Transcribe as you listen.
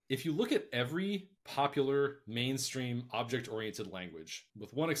if you look at every popular mainstream object-oriented language,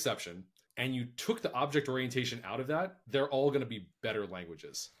 with one exception, and you took the object orientation out of that, they're all going to be better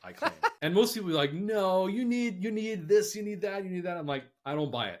languages, I claim. And most people are like, no, you need this, you need that, you need that. I'm like, I don't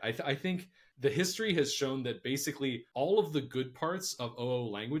buy it. I think the history has shown that basically all of the good parts of OO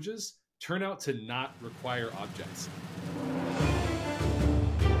languages turn out to not require objects.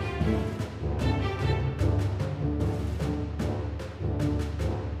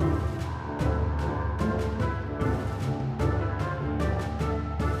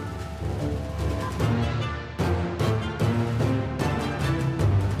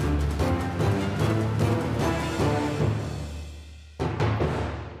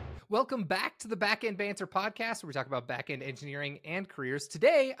 Welcome back to the Backend Banter podcast, where we talk about backend engineering and careers.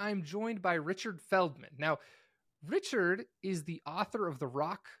 Today, I'm joined by Richard Fieldman. Now, Richard is the author of the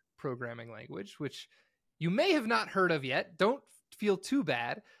Rock programming language, which you may have not heard of yet. Don't feel too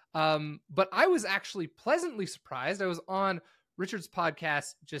bad. But I was actually pleasantly surprised. I was on Richard's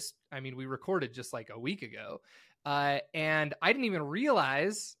podcast we recorded just like a week ago. And I didn't even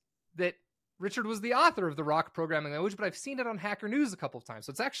realize that Richard was the author of the Rock programming language, but I've seen it on Hacker News a couple of times. So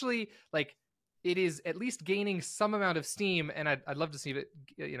it's actually like, it is at least gaining some amount of steam, and I'd love to see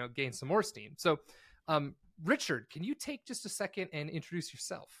it, gain some more steam. So, Richard, can you take just a second and introduce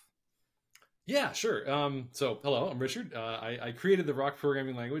yourself? Yeah, sure. So hello, I'm Richard. I created the Rock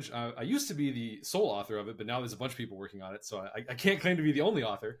programming language. I used to be the sole author of it, but now there's a bunch of people working on it. So I can't claim to be the only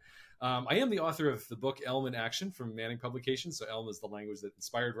author. I am the author of the book Elm in Action from Manning Publications. So Elm is the language that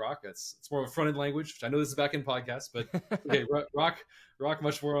inspired Rock. It's more of a front-end language, which I know this is a back-end podcast, but okay, Rock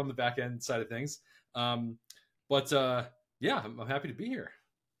much more on the back-end side of things. Yeah, I'm happy to be here.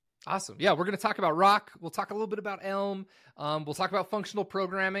 Awesome. Yeah, we're going to talk about Rock. We'll talk a little bit about Elm. We'll talk about functional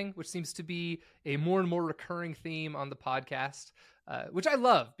programming, which seems to be a more and more recurring theme on the podcast, which I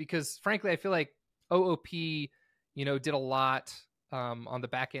love because, frankly, I feel like OOP, did a lot on the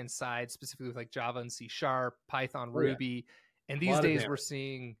back-end side, specifically with like Java and C#, Python, Ruby. And these days we're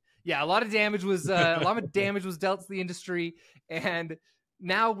seeing, a lot of damage was dealt to the industry. And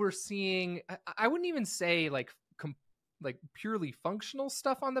now we're seeing, I wouldn't even say like purely functional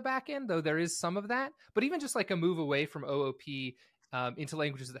stuff on the back end, though there is some of that, but even just like a move away from OOP into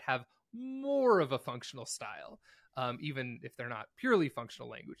languages that have more of a functional style, even if they're not purely functional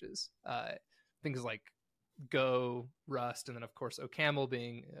languages. Things like Go, Rust, and then of course OCaml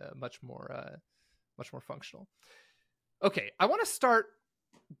being much more functional. Okay, I want to start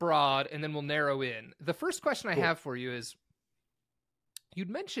broad and then we'll narrow in. The first question I have for you is, you'd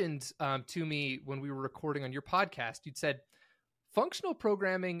mentioned to me when we were recording on your podcast, you'd said functional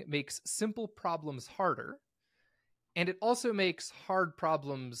programming makes simple problems harder, and it also makes hard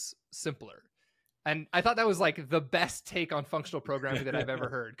problems simpler. And I thought that was like the best take on functional programming that I've ever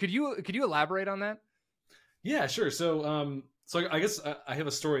heard. Could you elaborate on that? Yeah, sure. So I guess I have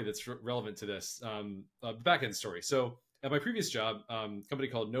a story that's relevant to this, back-end story. So at my previous job, company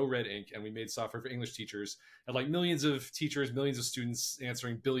called No Red Inc., and we made software for English teachers, had like millions of teachers, millions of students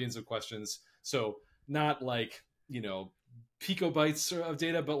answering billions of questions. So not like, picobytes of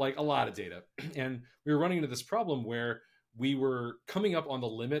data, but like a lot of data. And we were running into this problem where we were coming up on the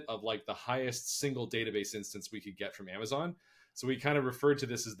limit of like the highest single database instance we could get from Amazon. So we kind of referred to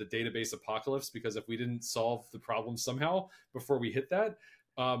this as the database apocalypse, because if we didn't solve the problem somehow before we hit that,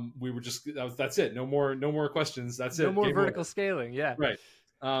 we were just, that's it. No more questions. That's it. No more vertical scaling. Yeah. Right.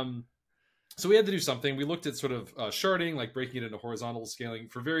 So we had to do something. We looked at sort of sharding, like breaking it into horizontal scaling.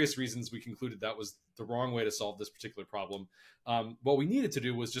 For various reasons, we concluded that was the wrong way to solve this particular problem. What we needed to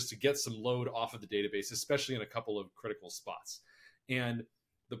do was just to get some load off of the database, especially in a couple of critical spots. And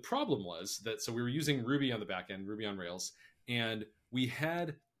the problem was that, so we were using Ruby on the back end, Ruby on Rails, and we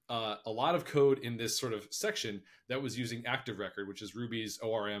had a lot of code in this sort of section that was using Active Record, which is Ruby's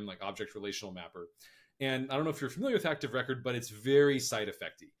ORM, like object relational mapper. And I don't know if you're familiar with Active Record, but it's very side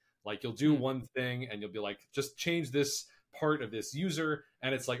effecty. Like you'll do one thing and you'll be like, just change this part of this user.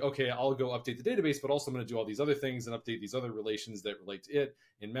 And it's like, okay, I'll go update the database, but also I'm going to do all these other things and update these other relations that relate to it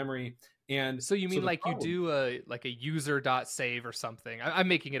in memory. And so you mean like you do a user.save or something? I'm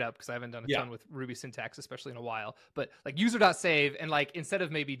making it up because I haven't done a ton with Ruby syntax, especially in a while, but like user.save, and like instead of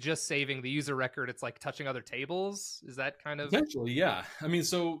maybe just saving the user record, it's like touching other tables. Is that kind of potentially? Yeah. I mean,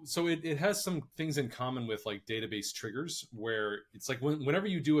 so it has some things in common with like database triggers, where it's like whenever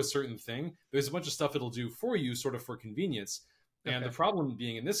you do a certain thing, there's a bunch of stuff it'll do for you sort of for convenience. And the problem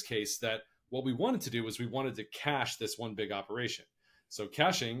being in this case that what we wanted to do was we wanted to cache this one big operation. So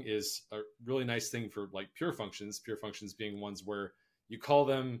caching is a really nice thing for like pure functions being ones where You call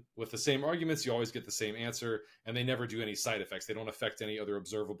them with the same arguments, you always get the same answer, and they never do any side effects. They don't affect any other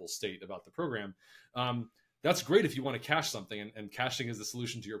observable state about the program. That's great if you want to cache something, and caching is the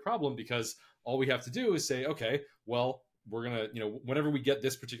solution to your problem, because all we have to do is say, okay, well, we're going to, whenever we get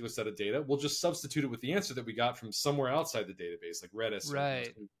this particular set of data, we'll just substitute it with the answer that we got from somewhere outside the database, like Redis, right?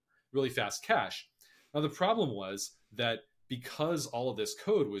 Or really fast cache. Now, the problem was that because all of this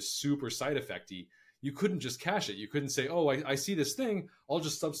code was super side effecty, you couldn't just cache it. You couldn't say, oh, I see this thing, I'll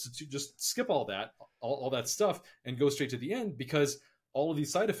just substitute, just skip all that stuff and go straight to the end, because all of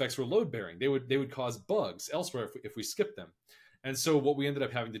these side effects were load bearing. They would cause bugs elsewhere if we skipped them. And so what we ended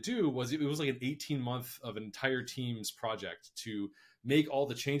up having to do was, it was like an 18-month of an entire team's project to make all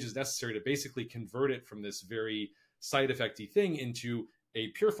the changes necessary to basically convert it from this very side effecty thing into a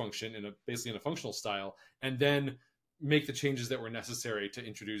pure function basically in a functional style, and then make the changes that were necessary to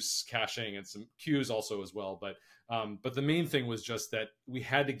introduce caching and some queues also as well. But the main thing was just that we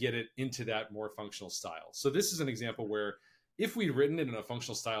had to get it into that more functional style. So this is an example where if we'd written it in a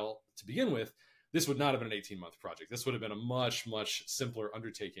functional style to begin with, this would not have been an 18-month project. This would have been a much, much simpler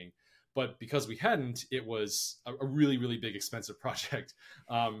undertaking. But because we hadn't, it was a really, really big, expensive project.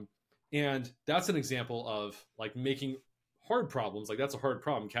 And that's an example of like making hard problems, like that's a hard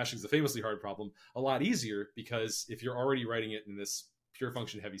problem. Caching is a famously hard problem, a lot easier, because if you're already writing it in this pure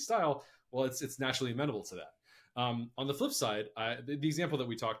function heavy style, well, it's naturally amenable to that. On the flip side, the example that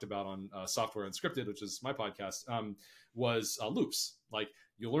we talked about on Software Unscripted, which is my podcast, was loops. Like,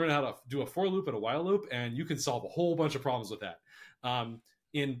 you learn how to do a for loop and a while loop, and you can solve a whole bunch of problems with that.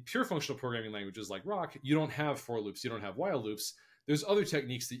 In pure functional programming languages like Rock, you don't have for loops, you don't have while loops. There's other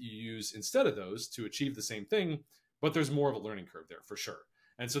techniques that you use instead of those to achieve the same thing, but there's more of a learning curve there for sure.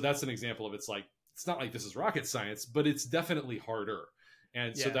 And so that's an example of, it's not like this is rocket science, but it's definitely harder.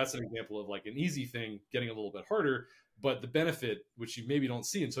 And so that's an example of like an easy thing getting a little bit harder, but the benefit, which you maybe don't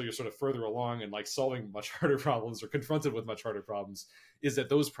see until you're sort of further along and like solving much harder problems or confronted with much harder problems, is that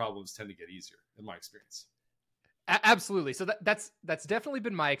those problems tend to get easier, in my experience. Absolutely. So that's definitely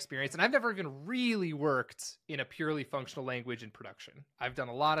been my experience. And I've never even really worked in a purely functional language in production. I've done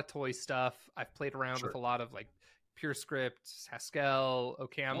a lot of toy stuff. I've played around with a lot of like PureScript, Haskell,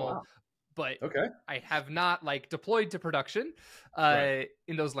 OCaml, but I have not like deployed to production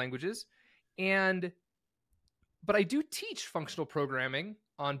in those languages. But I do teach functional programming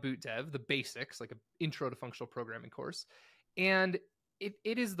on Boot Dev, the basics, like an intro to functional programming course. And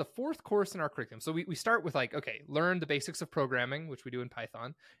it is the fourth course in our curriculum. So we start with like, okay, learn the basics of programming, which we do in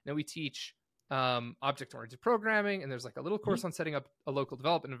Python. Then we teach object-oriented programming, and there's like a little course on setting up a local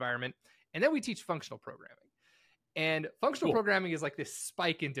development environment. And then we teach functional programming. And functional programming is like this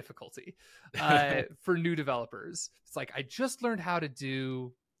spike in difficulty for new developers. It's like, I just learned how to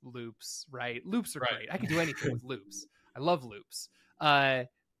do loops, right? Loops are great. I can do anything with loops. I love loops. And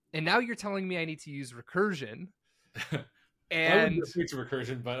now you're telling me I need to use recursion. And I wouldn't switch to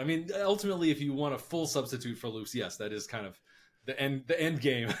recursion, but I mean, ultimately, if you want a full substitute for loops, yes, that is kind of the end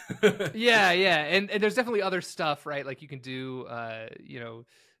game. yeah. And there's definitely other stuff, right? Like you can do,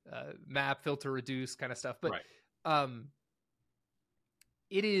 map, filter, reduce kind of stuff. But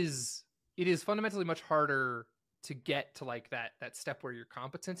it is fundamentally much harder to get to like that step where you're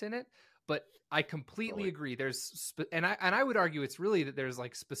competent in it. But I completely agree. And I would argue it's really that there's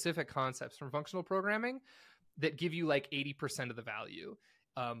like specific concepts from functional programming that give you like 80% of the value.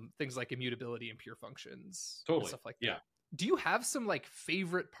 Things like immutability and pure functions, and stuff like that. Yeah. Do you have some like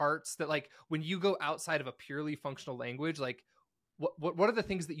favorite parts that like when you go outside of a purely functional language, like what are the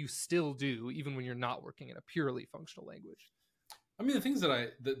things that you still do even when you're not working in a purely functional language? I mean,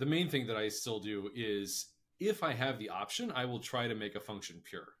 the main thing that I still do is, if I have the option, I will try to make a function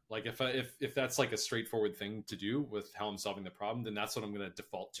pure. Like if that's like a straightforward thing to do with how I'm solving the problem, then that's what I'm going to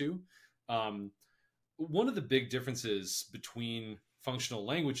default to. One of the big differences between functional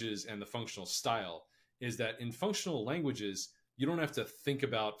languages and the functional style is that in functional languages, you don't have to think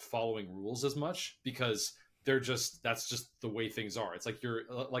about following rules as much, because that's just the way things are. It's like you're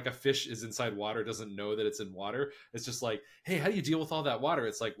like a fish is inside water, doesn't know that it's in water. It's just like, hey, how do you deal with all that water?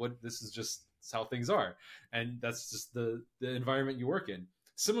 It's like, this is how things are. And that's just the environment you work in.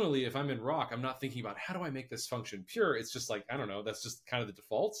 Similarly, if I'm in Rock, I'm not thinking about how do I make this function pure? It's just like, I don't know, that's just kind of the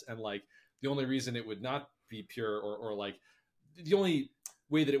default. And like the only reason it would not be pure, or like the only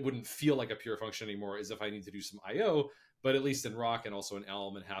way that it wouldn't feel like a pure function anymore, is if I need to do some IO. But at least in Rock and also in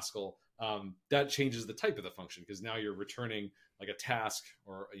Elm and Haskell, that changes the type of the function, because now you're returning like a task,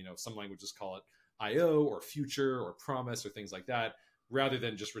 or some languages call it IO or future or promise or things like that, rather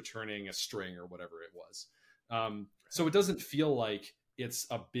than just returning a string or whatever it was. So it doesn't feel like it's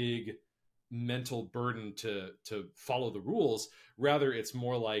a big mental burden to follow the rules. Rather, it's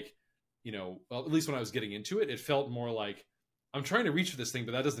more like, well, at least when I was getting into it, it felt more like I'm trying to reach for this thing,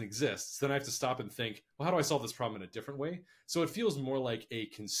 but that doesn't exist. So then I have to stop and think, well, how do I solve this problem in a different way? So it feels more like a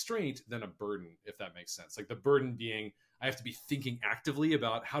constraint than a burden, if that makes sense. Like the burden being, I have to be thinking actively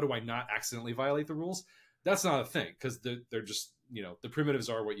about how do I not accidentally violate the rules. That's not a thing, because they're just, the primitives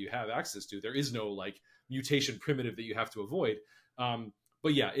are what you have access to. There is no like mutation primitive that you have to avoid.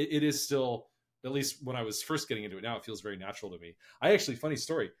 But yeah, it is still, at least when I was first getting into it, now it feels very natural to me. I actually, funny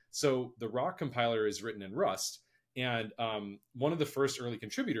story. So the Rock compiler is written in Rust. And one of the first early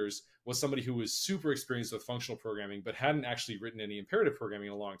contributors was somebody who was super experienced with functional programming, but hadn't actually written any imperative programming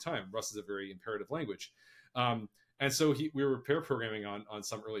in a long time. Rust is a very imperative language. And so we were pair programming on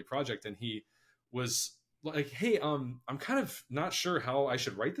some early project, and he was like, hey, I'm kind of not sure how I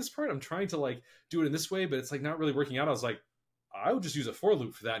should write this part. I'm trying to like do it in this way, but it's like not really working out. I was like, I would just use a for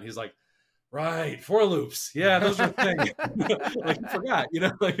loop for that. And he's like, right, for loops. Yeah, those are the thing. Like I forgot,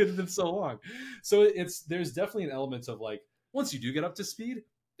 like it had been so long. So there's definitely an element of like, once you do get up to speed,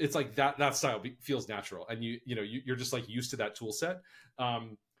 it's like that style feels natural, and you're just like used to that tool set.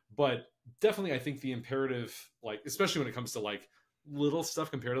 But definitely, I think the imperative, like especially when it comes to like little stuff,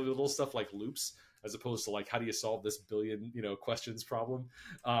 comparatively little stuff like loops, as opposed to like how do you solve this billion questions problem.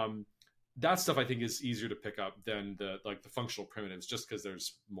 That stuff I think is easier to pick up than the functional primitives, just because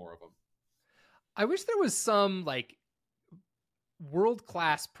there's more of them. I wish there was some like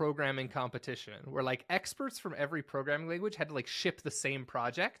world-class programming competition where like experts from every programming language had to like ship the same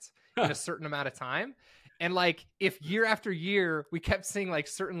project in a certain amount of time. And like if year after year we kept seeing like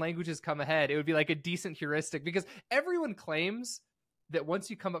certain languages come ahead, it would be like a decent heuristic, because everyone claims that once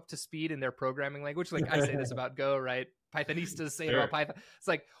you come up to speed in their programming language, like I say this about Go, right? Pythonistas say it about Python. It's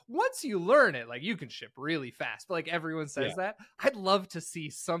like once you learn it, like you can ship really fast. But like everyone says that. I'd love to see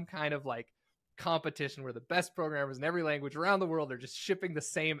some kind of like competition where the best programmers in every language around the world are just shipping the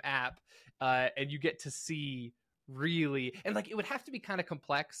same app, and you get to see really, and like it would have to be kind of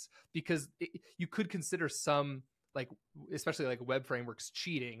complex, because you could consider some like especially like web frameworks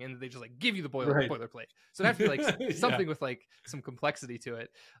cheating, and they just like give you the boilerplate. So it'd have to be like something with like some complexity to it.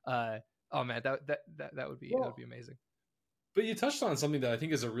 Oh man, that would be that would be amazing. But you touched on something that I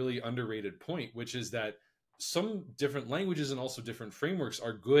think is a really underrated point, which is that some different languages and also different frameworks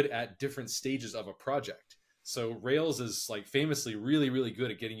are good at different stages of a project. So Rails is like famously really, really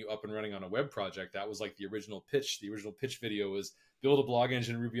good at getting you up and running on a web project. That was like the original pitch. The original pitch video was build a blog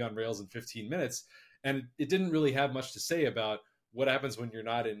engine Ruby on Rails in 15 minutes. And it didn't really have much to say about what happens when you're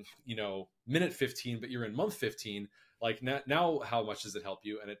not in, minute 15, but you're in month 15. Like now how much does it help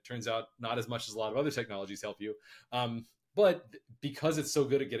you? And it turns out not as much as a lot of other technologies help you. But because it's so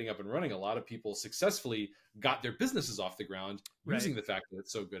good at getting up and running, a lot of people successfully got their businesses off the ground using the fact that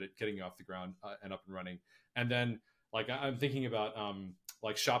it's so good at getting you off the ground and up and running. And then like I'm thinking about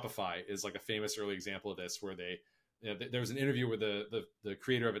like Shopify is like a famous early example of this, where there was an interview where the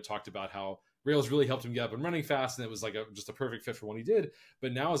creator of it talked about how Rails really helped him get up and running fast, and it was like just a perfect fit for what he did.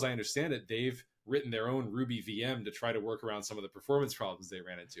 But now, as I understand it, they've written their own Ruby VM to try to work around some of the performance problems they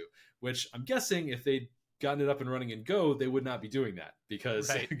ran into, which I'm guessing if they'd gotten it up and running in Go, they would not be doing that, because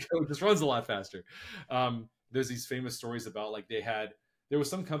Go just runs a lot faster. There's these famous stories about like there was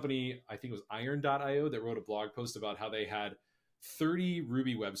some company, I think it was iron.io, that wrote a blog post about how they had 30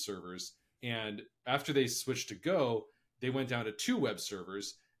 Ruby web servers. And after they switched to Go, they went down to 2 web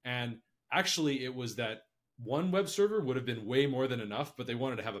servers. And actually it was that one web server would have been way more than enough, but they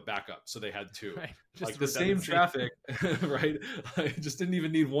wanted to have a backup. So they had 2, like the same traffic, right? Like, just didn't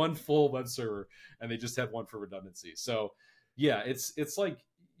even need one full web server, and they just had one for redundancy. So yeah, it's like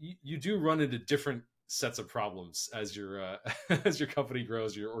you do run into different sets of problems as your as your company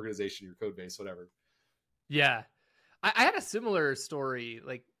grows, your organization, your code base, whatever. Yeah. I had a similar story.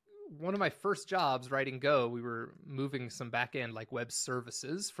 Like one of my first jobs writing Go, we were moving some backend like web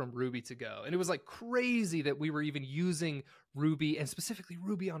services from Ruby to Go. And it was like crazy that we were even using Ruby, and specifically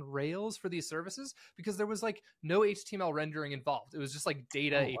Ruby on Rails for these services, because there was like no HTML rendering involved. It was just like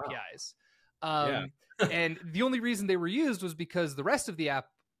data APIs. And the only reason they were used was because the rest of the app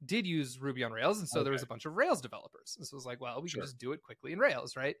did use Ruby on Rails. And so there was a bunch of Rails developers. And so it was like, well, we can just do it quickly in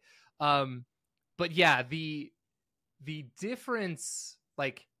Rails, right? But yeah, the difference,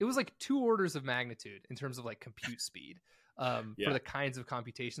 like it was like 2 orders of magnitude in terms of like compute speed for the kinds of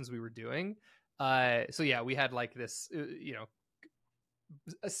computations we were doing. So yeah, we had like this,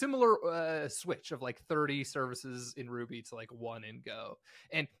 a similar switch of like 30 services in Ruby to like 1 in Go.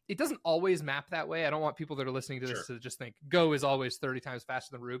 And it doesn't always map that way. I don't want people that are listening to this to just think Go is always 30 times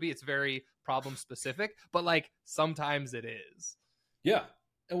faster than Ruby. It's very problem specific, but like sometimes it is. Yeah.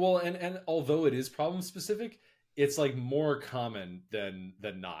 Well, and although it is problem specific, it's like more common than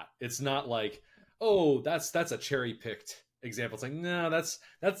not. It's not like, oh, that's a cherry picked example. It's like, no, that's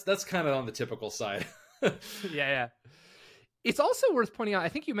kind of on the typical side. Yeah. It's also worth pointing out, I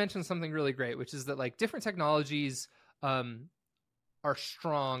think you mentioned something really great, which is that like different technologies are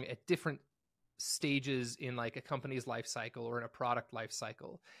strong at different stages in like a company's life cycle or in a product life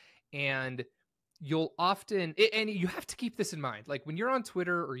cycle. And you'll often, and you have to keep this in mind, like when you're on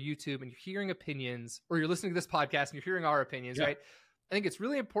Twitter or YouTube and you're hearing opinions, or you're listening to this podcast and you're hearing our opinions, right? I think it's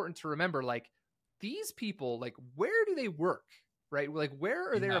really important to remember, like, these people, like, where do they work, right? Like,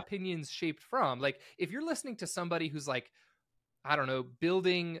 where are their opinions shaped from? Like, if you're listening to somebody who's like, I don't know,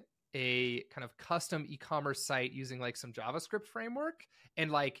 building a kind of custom e-commerce site using like some JavaScript framework,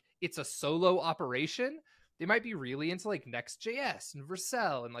 and like it's a solo operation, they might be really into like Next.js and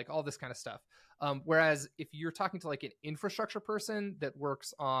Vercel and like all this kind of stuff. Whereas if you're talking to like an infrastructure person that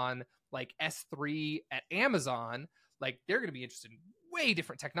works on like S3 at Amazon, like they're going to be interested in way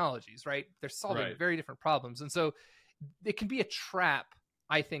different technologies, right? They're solving very different problems. And so it can be a trap,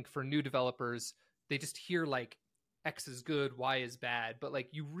 I think, for new developers. They just hear like X is good, Y is bad, but like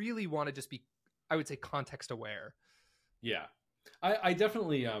you really want to just be, I would say, context aware. Yeah. I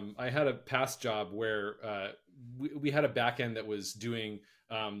definitely, I had a past job where we had a backend that was doing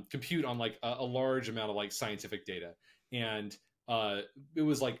compute on like a large amount of like scientific data. And it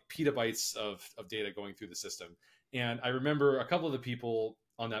was like petabytes of data going through the system. And I remember a couple of the people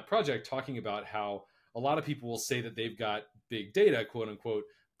on that project talking about how a lot of people will say that they've got big data, quote unquote,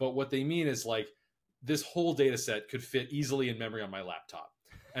 but what they mean is like, this whole data set could fit easily in memory on my laptop.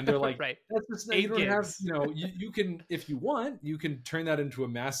 And they're like, that's just, you don't have, you can, if you want, you can turn that into a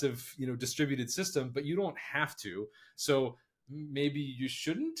massive, distributed system, but you don't have to. So maybe you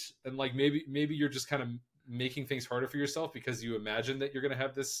shouldn't. And like, maybe you're just kind of making things harder for yourself because you imagine that you're going to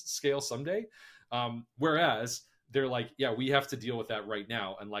have this scale someday. Whereas they're like, yeah, we have to deal with that right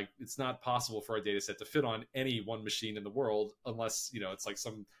now. And like, it's not possible for our data set to fit on any one machine in the world unless, it's like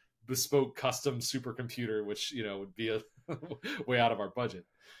some bespoke custom supercomputer, which would be a way out of our budget.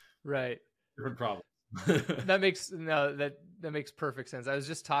 Right. Different problem. that makes perfect sense. I was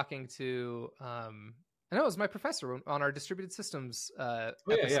just talking to I know it was my professor on our distributed systems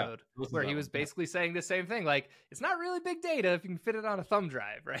episode, where he was basically saying the same thing. Like, it's not really big data if you can fit it on a thumb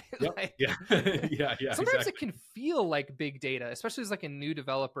drive, right? Yep. Like, yeah. Sometimes it can feel like big data, especially as like a new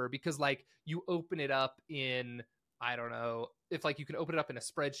developer, because like you open it up in, I don't know, if like you can open it up in a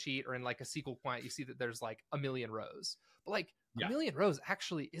spreadsheet or in like a SQL quant, you see that there's like a million rows. But like a million rows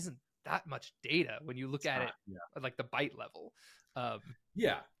actually isn't that much data when you look at it at like the byte level.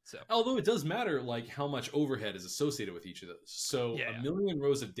 So although it does matter like how much overhead is associated with each of those. So a million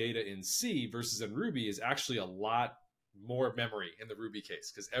rows of data in C versus in Ruby is actually a lot more memory in the Ruby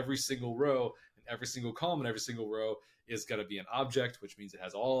case, because every single row and every single column and every single row is going to be an object, which means it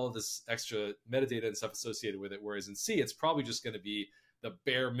has all this extra metadata and stuff associated with it. Whereas in C, it's probably just going to be the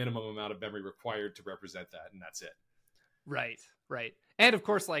bare minimum amount of memory required to represent that, and that's it. Right. And of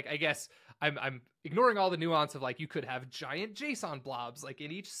course, like, I guess I'm ignoring all the nuance of like, you could have giant JSON blobs like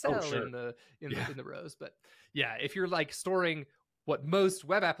in each cell in the rows. But yeah, if you're like storing what most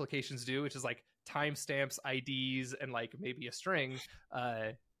web applications do, which is like timestamps, IDs, and like maybe a string,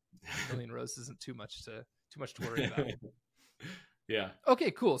 a million rows isn't too much to worry about. Yeah.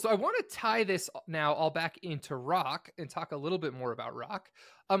 Okay, cool. So I want to tie this now all back into Rock and talk a little bit more about Rock.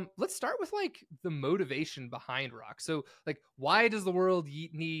 Let's start with like the motivation behind Rock. So like, why does the world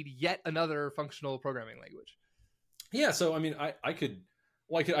need yet another functional programming language? Yeah. So, I mean, I could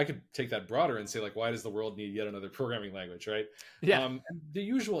take that broader and say like, why does the world need yet another programming language? Right. Yeah. And the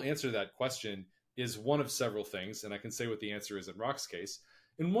usual answer to that question is one of several things. And I can say what the answer is in Rock's case.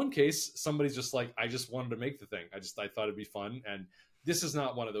 In one case, somebody's just like, I just wanted to make the thing. I thought it'd be fun. And this is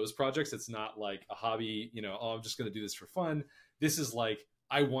not one of those projects. It's not like a hobby, I'm just going to do this for fun. This is like,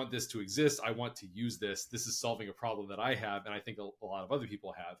 I want this to exist. I want to use this. This is solving a problem that I have, and I think a lot of other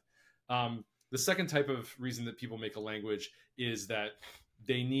people have. The second type of reason that people make a language is that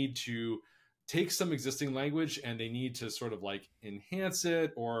they need to take some existing language and they need to sort of like enhance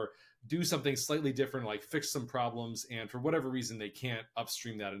it or do something slightly different, like fix some problems. And for whatever reason, they can't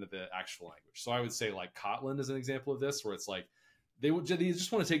upstream that into the actual language. So I would say like Kotlin is an example of this, where it's like they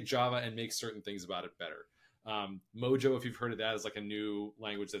just want to take Java and make certain things about it better. Mojo, if you've heard of that, is like a new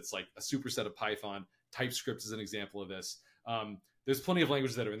language that's like a superset of Python. TypeScript is an example of this. There's plenty of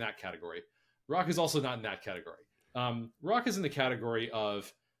languages that are in that category. Rock is also not in that category. Rock is in the category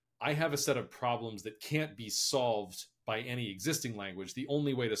of, I have a set of problems that can't be solved by any existing language. The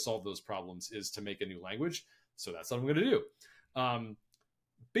only way to solve those problems is to make a new language. So that's what I'm going to do.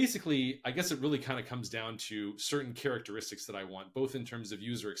 basically, I guess it really kind of comes down to certain characteristics that I want, both in terms of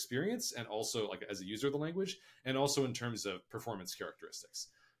user experience and also like as a user of the language, and also in terms of performance characteristics.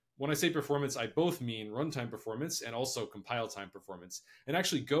 When I say performance, I both mean runtime performance and also compile time performance. And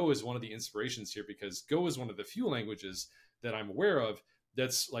actually, Go is one of the inspirations here because Go is one of the few languages that I'm aware of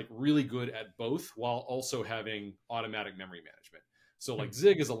that's like really good at both while also having automatic memory management. So like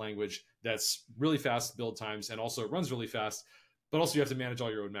Zig is a language that's really fast build times and also runs really fast, but also you have to manage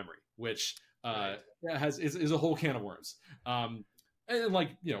all your own memory, which is a whole can of worms. And like,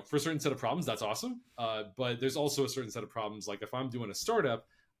 you know, for a certain set of problems, that's awesome. But there's also a certain set of problems. Like if I'm doing a startup,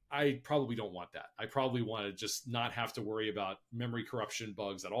 I probably don't want that. I probably want to just not have to worry about memory corruption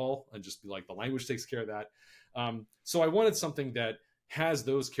bugs at all and just be like, the language takes care of that. So I wanted something that has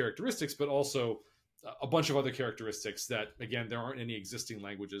those characteristics, but also a bunch of other characteristics that, again, there aren't any existing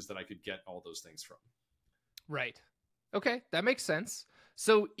languages that I could get all those things from. Right. Okay, that makes sense.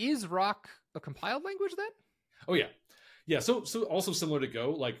 So is Rock a compiled language then? Oh, yeah. Yeah, so also similar to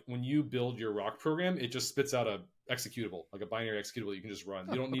Go, like when you build your Rock program, it just spits out a executable, like a binary executable you can just run.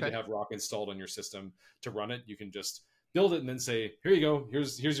 You don't need to have Rock installed on your system to run it. You can just build it and then say, here you go,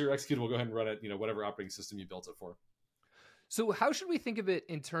 here's your executable, go ahead and run it, you know, whatever operating system you built it for. So how should we think of it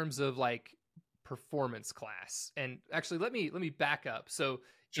in terms of like performance class? And actually, let me back up. So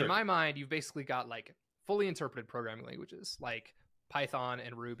in my mind, you've basically got like fully interpreted programming languages like Python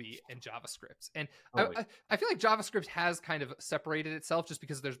and Ruby and JavaScript. And I feel like JavaScript has kind of separated itself just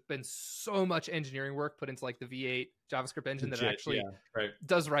because there's been so much engineering work put into like the V8 JavaScript engine that it actually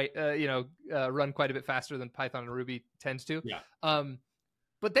does run quite a bit faster than Python and Ruby tends to. Yeah.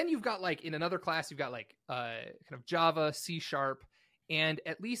 But then you've got like in another class, you've got like kind of Java, C#, and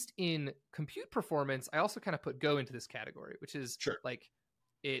at least in compute performance, I also kind of put Go into this category, which is like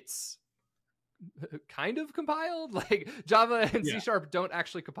it's kind of compiled. Like Java and C# don't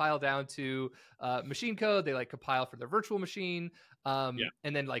actually compile down to machine code. They like compile for their virtual machine. And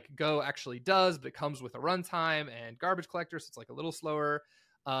then like Go actually does, but it comes with a runtime and garbage collector, so it's like a little slower.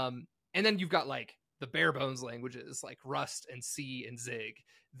 And then you've got like the bare bones languages like Rust and C and Zig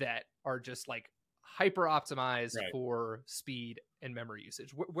that are just like hyper optimized for speed and memory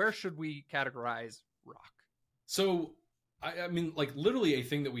usage. Where should we categorize Rock? So I mean, like literally a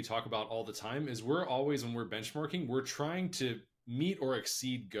thing that we talk about all the time is we're always, when we're benchmarking, we're trying to meet or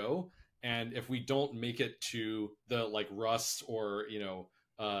exceed Go. And if we don't make it to the like Rust or, you know,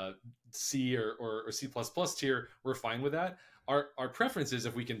 C or C++ tier, we're fine with that. Our preference is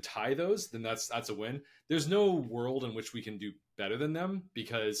if we can tie those, then that's a win. There's no world in which we can do better than them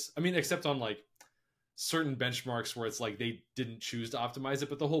because, I mean, except on like certain benchmarks where it's like they didn't choose to optimize it.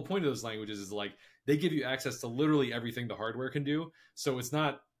 But the whole point of those languages is like they give you access to literally everything the hardware can do. So it's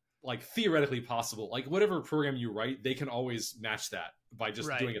not like theoretically possible. Like whatever program you write, they can always match that by just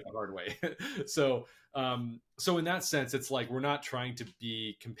doing it the hard way. So in that sense, it's like we're not trying to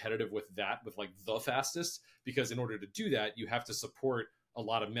be competitive with that, with like the fastest, because in order to do that, you have to support a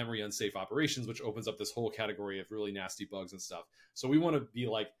lot of memory unsafe operations, which opens up this whole category of really nasty bugs and stuff. So we want to be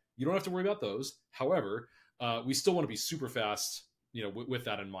like, you don't have to worry about those. However, we still want to be super fast, you know, with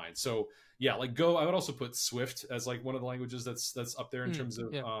that in mind. So yeah, like Go, I would also put Swift as like one of the languages that's up there in terms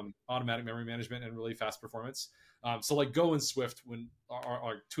of automatic memory management and really fast performance. So like Go and Swift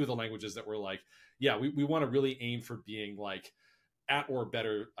are two of the languages that we're like, yeah, we want to really aim for being like at or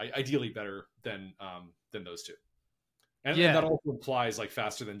better, ideally better than those two. And that also implies like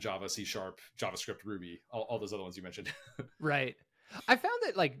faster than Java, C#, JavaScript, Ruby, all those other ones you mentioned. Right. I found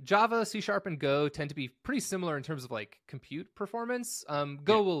that like Java, C# and Go tend to be pretty similar in terms of like compute performance.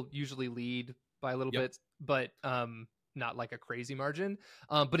 Go will usually lead by a little bit, but not like a crazy margin.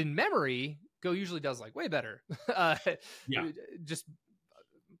 But in memory, Go usually does like way better.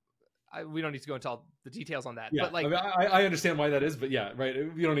 We don't need to go into all the details on that. Yeah, but like I understand why that is, but yeah,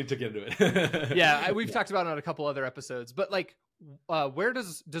 right. We don't need to get into it. We've talked about it on a couple other episodes. But like, where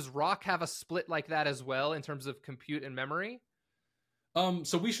does Rock have a split like that as well in terms of compute and memory?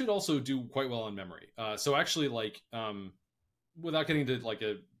 So we should also do quite well on memory. So actually, like, without getting into like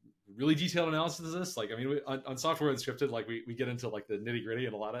a really detailed analysis of this, like, I mean, on software unscripted, like we get into like the nitty gritty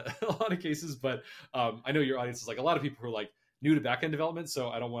in a lot of cases. But I know your audience is like a lot of people who are like new to backend development, so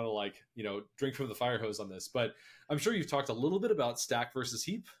I don't want to like, you know, drink from the fire hose on this. But I'm sure you've talked a little bit about stack versus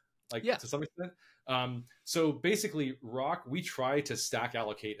heap, like to some extent. So basically, Rock, we try to stack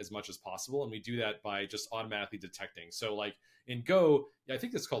allocate as much as possible, and we do that by just automatically detecting. So like in Go, I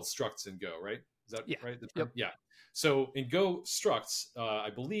think it's called structs in Go, right? Is that right? Yeah. So in Go, structs,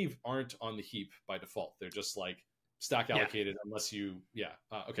 I believe, aren't on the heap by default. They're just like stack allocated unless you,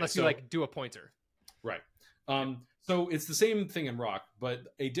 unless you like do a pointer. Right. So it's the same thing in Rock, but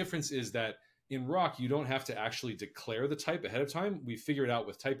a difference is that in Rock, you don't have to actually declare the type ahead of time. We figure it out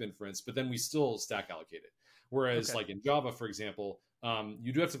with type inference, but then we still stack allocate it. Whereas, Okay. like in Java, for example,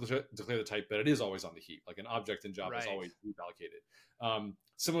 you do have to declare the type, but it is always on the heap. Like an object in Java is Right. always heap allocated.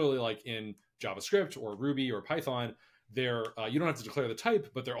 Similarly, like in JavaScript or Ruby or Python, you don't have to declare the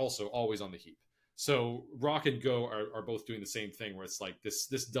type, but they're also always on the heap. So Rock and Go are both doing the same thing, where it's like this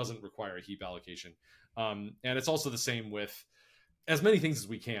doesn't require a heap allocation, and it's also the same with as many things as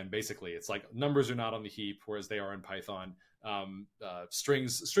we can. Basically, it's like numbers are not on the heap, whereas they are in Python.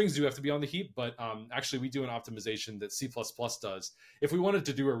 Strings do have to be on the heap, but actually we do an optimization that C++ does. If we wanted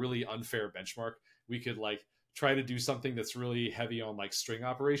to do a really unfair benchmark, we could like try to do something that's really heavy on like string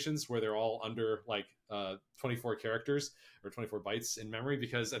operations where they're all under like 24 characters or 24 bytes in memory,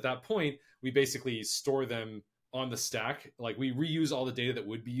 because at that point we basically store them on the stack. Like we reuse all the data that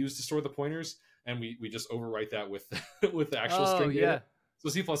would be used to store the pointers, and we just overwrite that with with the actual string data. So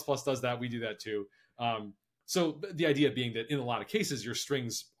C++ does that. We do that too. So the idea being that in a lot of cases your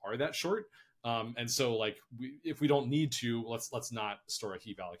strings are that short, and so like if we don't need to, let's not store a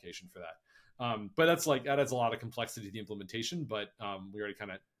heap allocation for that. But that adds a lot of complexity to the implementation, but we already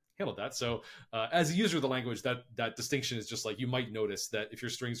kind of handled that. So as a user of the language, that distinction is just like, you might notice that if your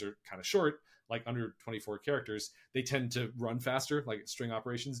strings are kind of short, like under 24 characters, they tend to run faster, like string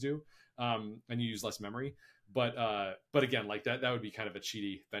operations do, and you use less memory. But again, like that would be kind of a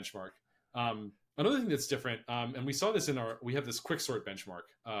cheaty benchmark. Another thing that's different, and we saw this we have this quicksort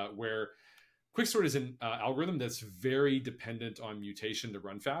benchmark where quicksort is an algorithm that's very dependent on mutation to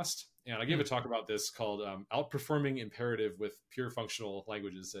run fast. And I gave a talk about this called Outperforming Imperative with Pure Functional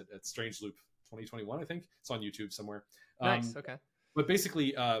Languages at Strange Loop 2021, I think. It's on YouTube somewhere. Nice, okay. But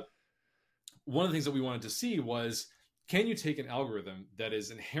basically, one of the things that we wanted to see was, can you take an algorithm that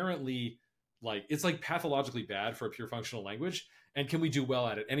is inherently like, it's like pathologically bad for a pure functional language, and can we do well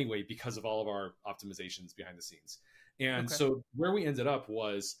at it anyway because of all of our optimizations behind the scenes? And so where we ended up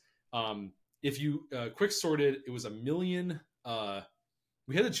was, if you quick sorted, it was 1 million.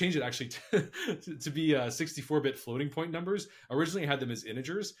 We had to change it actually to be 64-bit floating point numbers. Originally, I had them as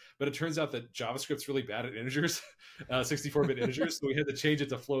integers, but it turns out that JavaScript's really bad at integers, 64-bit integers. So we had to change it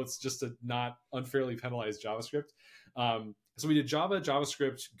to floats just to not unfairly penalize JavaScript. So we did Java,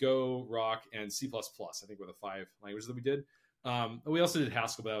 JavaScript, Go, Rock, and C++. I think were the 5 languages that we did. We also did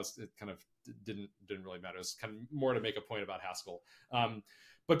Haskell, but it kind of didn't really matter. It was kind of more to make a point about Haskell.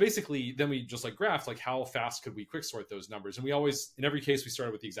 But basically, then we just like graphed like how fast could we quicksort those numbers. And we always, in every case, we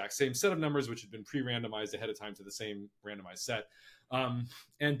started with the exact same set of numbers, which had been pre-randomized ahead of time to the same randomized set.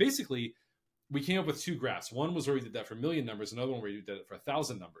 And basically, we came up with 2 graphs. One was where we did that for 1 million numbers. Another one where we did it for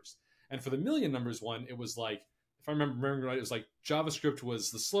 1,000 numbers. And for the 1 million numbers one, it was like, if I remember right, it was like JavaScript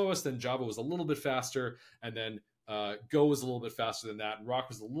was the slowest, then Java was a little bit faster, and then Go was a little bit faster than that, and Rock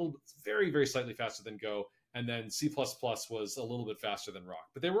was very, very slightly faster than Go, and then C++ was a little bit faster than Rock.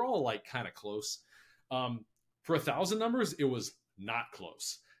 But they were all like kind of close. For 1,000 numbers, it was not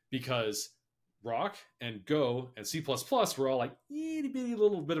close, because Rock and Go and C++ were all like itty bitty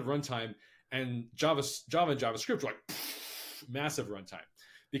little bit of runtime, and Java and JavaScript were like massive runtime,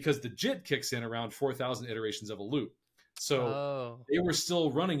 because the JIT kicks in around 4,000 iterations of a loop. So they were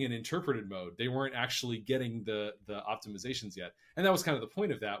still running in interpreted mode. They weren't actually getting the optimizations yet. And that was kind of the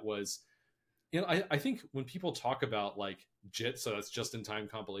point of that was, I think when people talk about like JIT, so that's just in time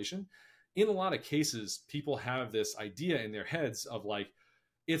compilation, in a lot of cases, people have this idea in their heads of like,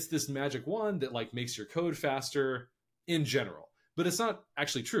 it's this magic wand that like makes your code faster in general. But it's not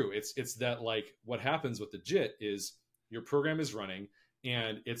actually true. It's that like what happens with the JIT is your program is running,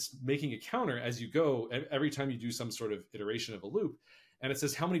 and it's making a counter as you go every time you do some sort of iteration of a loop. And it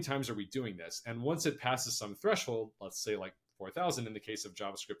says, how many times are we doing this? And once it passes some threshold, let's say like 4,000 in the case of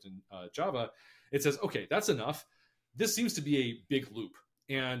JavaScript and Java, it says, okay, that's enough. This seems to be a big loop,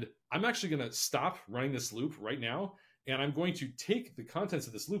 and I'm actually going to stop running this loop right now. And I'm going to take the contents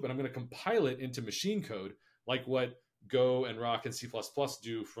of this loop and I'm going to compile it into machine code, like what Go and Rock and C++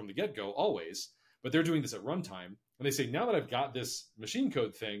 do from the get-go always. But they're doing this at runtime. And they say, now that I've got this machine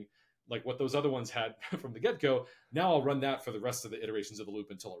code thing, like what those other ones had from the get-go, now I'll run that for the rest of the iterations of the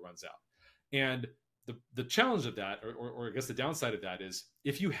loop until it runs out. And the challenge of that, or I guess the downside of that, is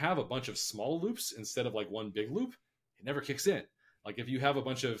if you have a bunch of small loops instead of like one big loop, it never kicks in. Like if you have a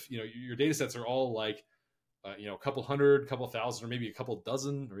bunch of, your data sets are all like, a couple hundred, couple thousand, or maybe a couple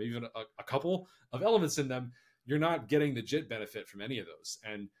dozen, or even a couple of elements in them, you're not getting the JIT benefit from any of those.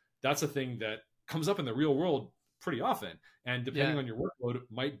 And that's a thing that comes up in the real world pretty often, and depending on your workload,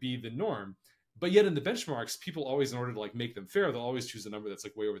 might be the norm. But yet in the benchmarks, people always, in order to like make them fair, they'll always choose a number that's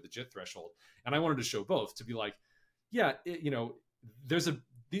like way over the JIT threshold. And I wanted to show both, to be like, yeah,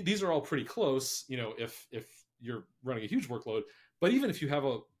 these are all pretty close, if you're running a huge workload. But even if you have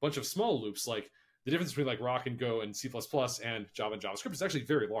a bunch of small loops, like the difference between like Rock and Go and C++ and Java and JavaScript is actually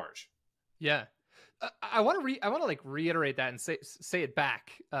very large. Yeah. I want to like reiterate that and say it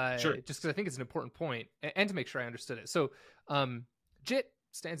back, Sure. just because I think it's an important point, and to make sure I understood it. So, JIT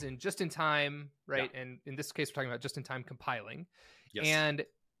stands in just in time, right? Yeah. And in this case, we're talking about just in time compiling. Yes. And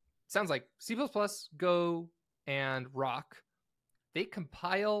it sounds like C++, Go, and Rock, they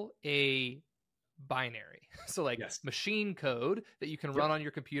compile a binary. So like machine code that you can run on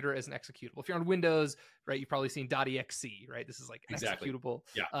your computer as an executable. If you're on Windows, right, you've probably seen .exe, right? This is like an executable.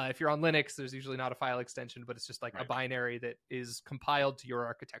 Yeah. If you're on Linux, there's usually not a file extension, but it's just like a binary that is compiled to your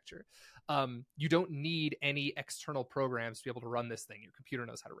architecture. You don't need any external programs to be able to run this thing. Your computer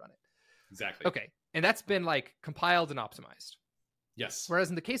knows how to run it. Exactly. Okay. And that's been like compiled and optimized. Yes. Whereas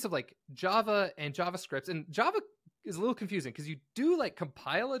in the case of like Java and JavaScript, and Java is a little confusing because you do like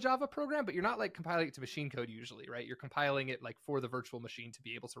compile a Java program, but you're not like compiling it to machine code usually, right? You're compiling it like for the virtual machine to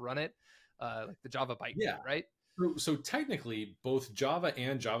be able to run it, like the Java bytecode, right? So technically, both Java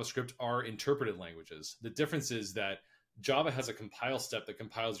and JavaScript are interpreted languages. The difference is that Java has a compile step that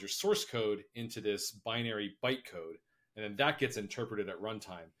compiles your source code into this binary bytecode, and then that gets interpreted at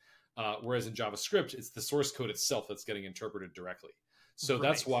runtime. Whereas in JavaScript, it's the source code itself that's getting interpreted directly. So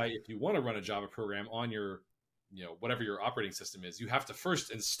that's why if you want to run a Java program on your whatever your operating system is, you have to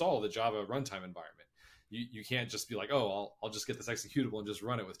first install the Java runtime environment. You can't just be like, oh, I'll just get this executable and just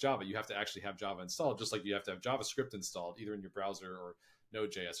run it with Java. You have to actually have Java installed, just like you have to have JavaScript installed either in your browser or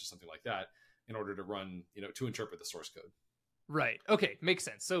Node.js or something like that in order to run, to interpret the source code. Right. Okay. Makes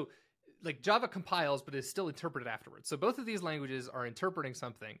sense. So like Java compiles, but is still interpreted afterwards. So both of these languages are interpreting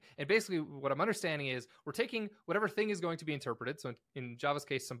something. And basically what I'm understanding is we're taking whatever thing is going to be interpreted. So in Java's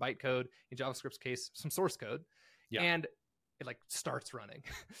case, some bytecode, in JavaScript's case, some source code. Yeah. And it like starts running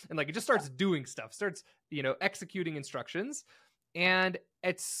and like it just starts doing stuff, starts, executing instructions. And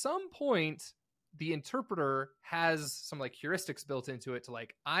at some point, the interpreter has some like heuristics built into it to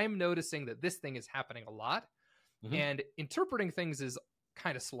like, I'm noticing that this thing is happening a lot. Mm-hmm. And interpreting things is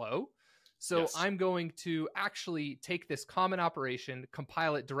kind of slow. So I'm going to actually take this common operation,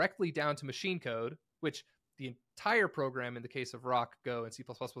 compile it directly down to machine code, which the entire program in the case of Rock, Go, and C++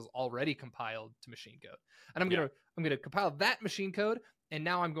 was already compiled to machine code. And I'm gonna compile that machine code, and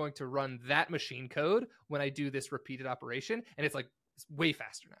now I'm going to run that machine code when I do this repeated operation, and it's way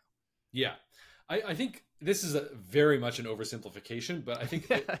faster now. Yeah. I think this is very much an oversimplification, but I think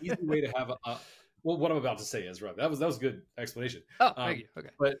the easy way to have well, what I'm about to say is, Rob, that was a good explanation. Oh, thank you.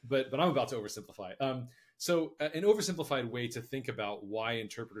 Okay. But I'm about to oversimplify. So an oversimplified way to think about why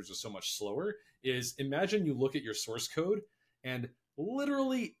interpreters are so much slower is imagine you look at your source code and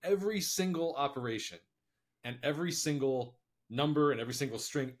literally every single operation and every single number and every single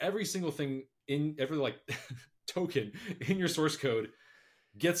string, every single thing in every like token in your source code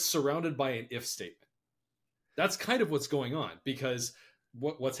gets surrounded by an if statement. That's kind of what's going on, because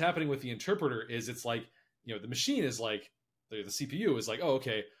what's happening with the interpreter is it's like, the machine is like, the CPU is like, oh,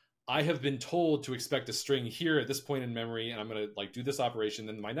 okay, I have been told to expect a string here at this point in memory, and I'm going to like do this operation.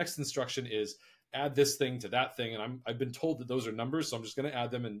 Then my next instruction is add this thing to that thing. And I've been told that those are numbers, so I'm just going to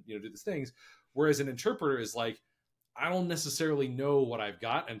add them and, do these things. Whereas an interpreter is like, I don't necessarily know what I've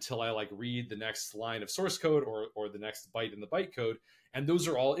got until I like read the next line of source code or the next byte in the bytecode. And those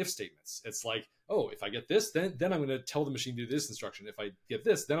are all if statements. It's like, oh, if I get this, then I'm going to tell the machine to do this instruction. If I get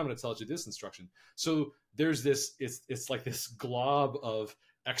this, then I'm going to tell it to do this instruction. So there's this, it's like this glob of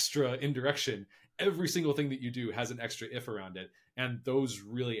extra indirection. Every single thing that you do has an extra if around it. And those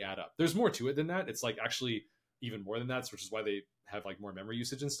really add up. There's more to it than that. It's like actually even more than that, which is why they have like more memory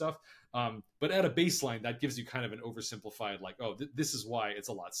usage and stuff. But at a baseline, that gives you kind of an oversimplified, like, oh, this is why it's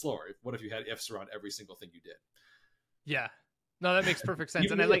a lot slower. What if you had ifs around every single thing you did? Yeah. No, that makes perfect sense.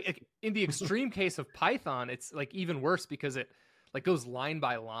 And I like in the extreme case of Python, it's like even worse because it like goes line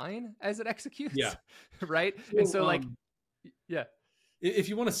by line as it executes. Yeah. Right. So, and so like, yeah. If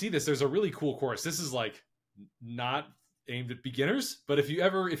you want to see this, there's a really cool course. This is like not aimed at beginners, but if you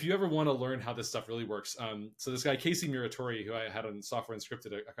ever want to learn how this stuff really works, so this guy Casey Muratori, who I had on Software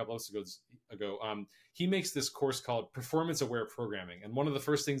Unscripted a couple of ago, he makes this course called Performance Aware Programming, and one of the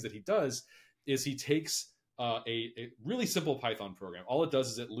first things that he does is he takes a really simple Python program. All it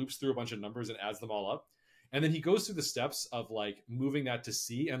does is it loops through a bunch of numbers and adds them all up, and then he goes through the steps of like moving that to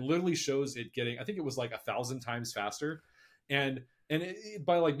C and literally shows it getting, I think it was like 1,000 times faster, and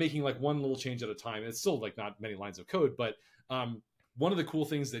by like making like one little change at a time. It's still like not many lines of code, but one of the cool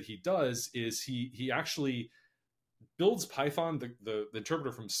things that he does is he actually builds Python, the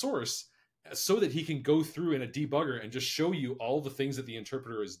interpreter from source, so that he can go through in a debugger and just show you all the things that the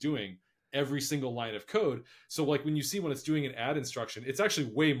interpreter is doing every single line of code. So like when you see when it's doing an add instruction, it's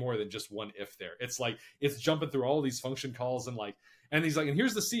actually way more than just one if there. It's like it's jumping through all these function calls and he's like, and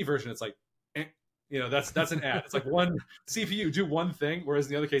here's the C version. It's like, that's an add. It's like one CPU do one thing, whereas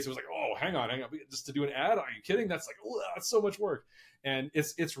in the other case it was like, oh, hang on, just to do an add. Are you kidding? That's like, that's so much work. And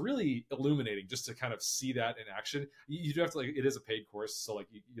it's really illuminating just to kind of see that in action. You do have to it is a paid course, so like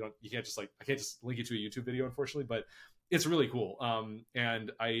you can't just I can't just link you to a YouTube video, unfortunately, but it's really cool.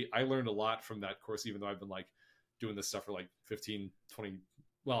 And I learned a lot from that course, even though I've been doing this stuff for 15, 20.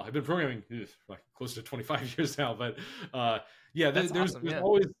 Well, I've been programming close to 25 years now, but there's awesome.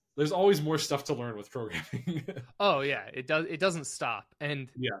 There's always more stuff to learn with programming. Oh yeah, it doesn't stop. And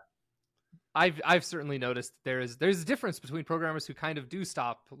yeah, I've certainly noticed there's a difference between programmers who kind of do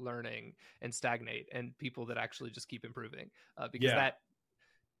stop learning and stagnate and people that actually just keep improving, because that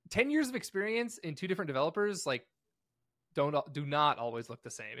 10 years of experience in two different developers do not always look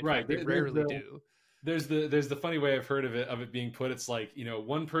the same. In fact, they rarely do. There's the funny way I've heard of it being put. It's like,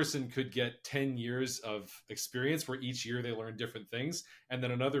 one person could get 10 years of experience where each year they learn different things. And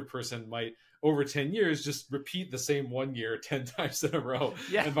then another person might, over 10 years, just repeat the same 1 year 10 times in a row.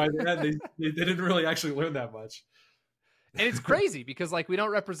 Yeah. And by the end, they didn't really actually learn that much. And it's crazy because we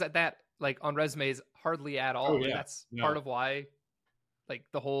don't represent that on resumes hardly at all. And that's part of why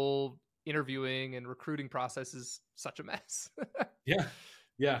the whole interviewing and recruiting process is such a mess. Yeah.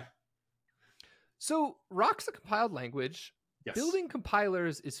 Yeah. So Rock's a compiled language. Yes. Building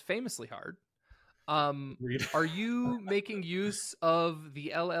compilers is famously hard. Are you making use of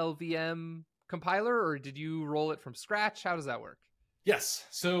the LLVM compiler, or did you roll it from scratch? How does that work? Yes.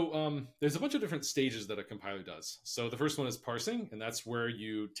 So there's a bunch of different stages that a compiler does. So the first one is parsing, and that's where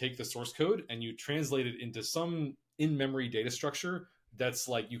you take the source code and you translate it into some in-memory data structure that's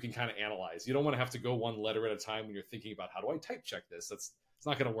you can kind of analyze. You don't want to have to go one letter at a time when you're thinking about how do I type check this. It's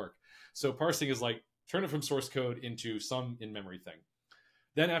not going to work. So parsing is turn it from source code into some in-memory thing.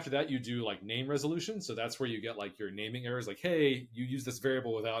 Then after that, you do name resolution. So that's where you get your naming errors, hey, you use this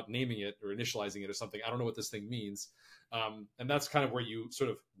variable without naming it or initializing it or something. I don't know what this thing means. And that's kind of where you sort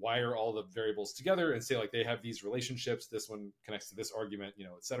of wire all the variables together and say they have these relationships. This one connects to this argument, et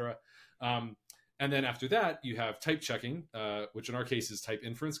cetera. And then after that, you have type checking, which in our case is type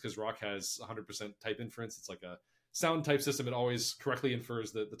inference, because Rock has 100% type inference. It's like a sound type system. It always correctly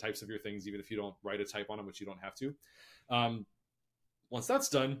infers the types of your things, even if you don't write a type on them, which you don't have to. Once that's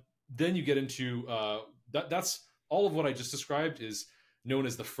done, then you get into that's all of what I just described is known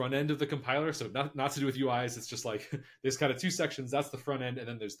as the front end of the compiler. So not to do with UIs. It's just there's kind of two sections. That's the front end, and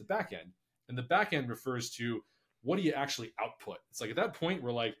then there's the back end. And the back end refers to what do you actually output. It's at that point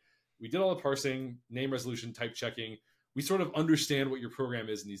we're we did all the parsing, name resolution, type checking. We sort of understand what your program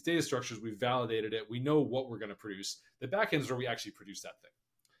is in these data structures. We've validated it. We know what we're going to produce. The back end is where we actually produce that thing.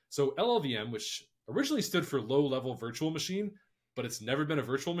 So LLVM, which originally stood for low-level virtual machine, but it's never been a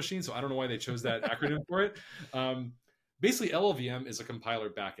virtual machine, so I don't know why they chose that acronym for it. Basically, LLVM is a compiler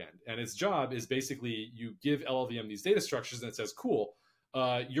backend, and its job is basically you give LLVM these data structures, and it says, cool,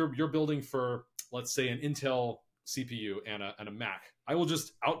 you're building for, let's say, an Intel CPU and a Mac. I will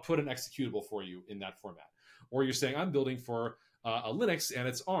just output an executable for you in that format. Or you're saying, I'm building for a Linux and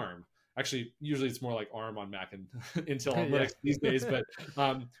it's ARM. Actually, usually it's more like ARM on Mac and Intel on Linux these days, but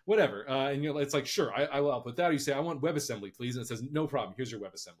whatever. And it's sure, I will output that. Or you say, I want WebAssembly, please. And it says, no problem. Here's your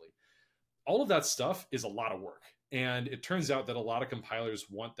WebAssembly. All of that stuff is a lot of work. And it turns out that a lot of compilers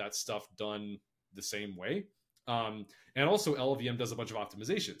want that stuff done the same way. And also LLVM does a bunch of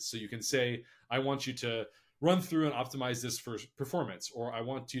optimizations. So you can say, I want you to run through and optimize this for performance, or I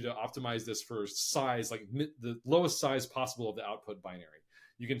want you to optimize this for size, the lowest size possible of the output binary.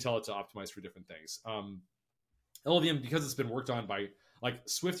 You can tell it to optimize for different things. LLVM, because it's been worked on by,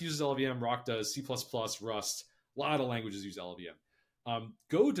 Swift uses LLVM, Rock does, C++, Rust, a lot of languages use LLVM.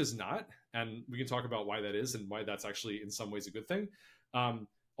 Go does not, and we can talk about why that is and why that's actually in some ways a good thing.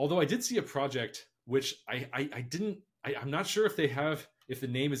 Although I did see a project which I'm not sure if the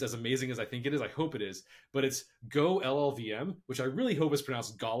name is as amazing as I think it is. I hope it is, but it's Go LLVM, which I really hope is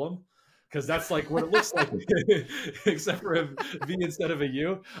pronounced Gollum, because that's what it looks like, except for a V instead of a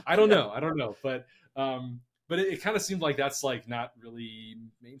U. I don't know, but it kind of seemed like that's not really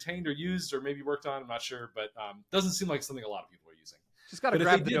maintained or used or maybe worked on. I'm not sure, but doesn't seem like something a lot of people are using. Just got to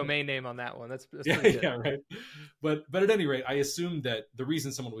grab the domain name on that one. That's pretty good. Yeah, right. But at any rate, I assume that the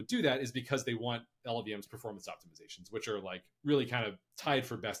reason someone would do that is because they want LLVM's performance optimizations, which are really kind of tied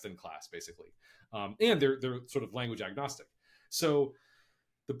for best in class, basically. And they're sort of language agnostic. So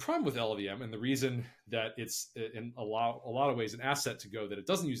the problem with LLVM, and the reason that it's in a lot of ways an asset to Go that it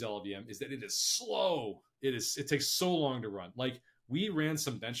doesn't use LLVM, is that it is slow. It takes so long to run. Like, we ran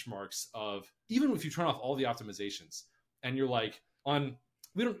some benchmarks of, even if you turn off all the optimizations and you're like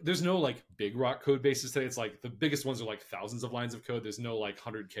there's no like big rock code bases today. It's like the biggest ones are like thousands of lines of code. There's no like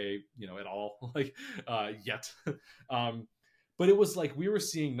 100K, at all, like yet. But it was like, we were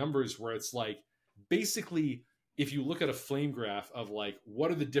seeing numbers where it's like, basically, if you look at a flame graph of like,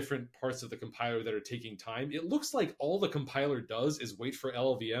 what are the different parts of the compiler that are taking time, it looks like all the compiler does is wait for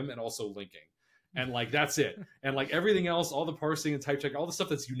LLVM and also linking. And like, that's it. And like everything else, all the parsing and type check, all the stuff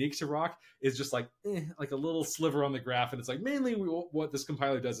that's unique to Rock is just like, like a little sliver on the graph. And it's like, mainly what this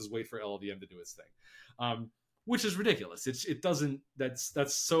compiler does is wait for LLVM to do its thing, which is ridiculous. It doesn't, that's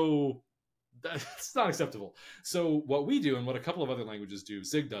not acceptable. So what we do, and what a couple of other languages do,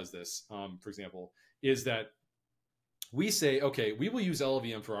 Zig does this, for example, is that we say, okay, we will use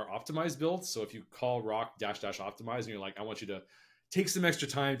LLVM for our optimized build. So if you call rock -- optimize and you're like, I want you to take some extra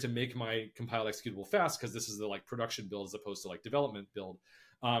time to make my compiled executable fast, because this is the like production build as opposed to like development build,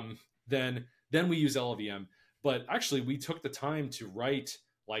 then we use LLVM. But actually, we took the time to write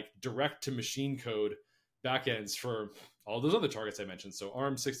like direct to machine code backends for all those other targets I mentioned. So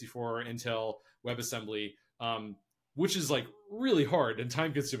ARM64, Intel, WebAssembly, which is like really hard and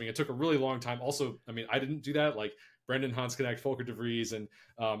time consuming. It took a really long time. Also, I mean, I didn't do that. Like Brendan Hansknecht, Volker de Vries, and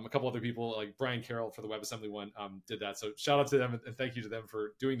a couple other people like Brian Carroll for the WebAssembly one did that. So shout out to them and thank you to them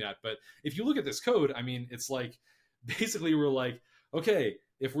for doing that. But if you look at this code, I mean, it's like, basically we're like, okay,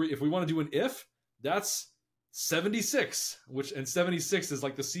 if we want to do an if, that's 76, and 76 is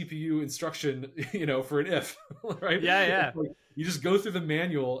like the CPU instruction, for an if, right? Yeah. Like, you just go through the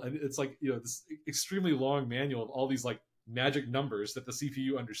manual, and it's like, this extremely long manual of all these like magic numbers that the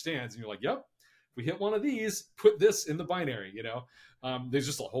CPU understands, and you're like, yep, if we hit one of these, put this in the binary. There's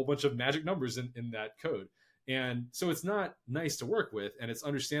just a whole bunch of magic numbers in that code, and so it's not nice to work with, and it's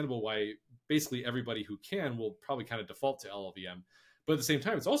understandable why basically everybody who can will probably kind of default to LLVM. But at the same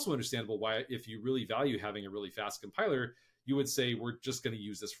time, it's also understandable why, if you really value having a really fast compiler, you would say, we're just going to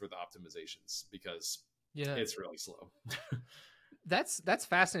use this for the optimizations, because it's really slow. That's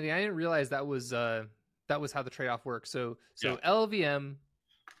fascinating. I didn't realize that was how the trade-off works. So Yeah. LLVM,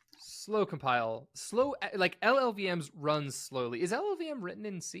 slow compile, slow, like LLVMs runs slowly. Is LLVM written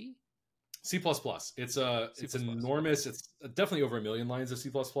in C? C++. It's enormous. It's definitely over 1 million lines of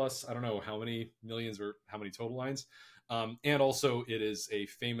C++. I don't know how many millions or how many total lines. And also, it is a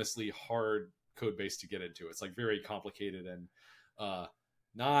famously hard code base to get into. It's like very complicated and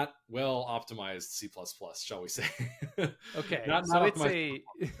not well optimized C++, shall we say? Okay, not so it's at any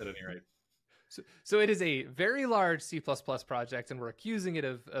rate. So it is a very large C++ project, and we're accusing it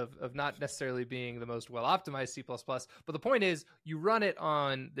of not necessarily being the most well optimized C++. But the point is, you run it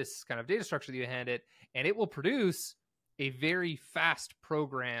on this kind of data structure that you hand it, and it will produce a very fast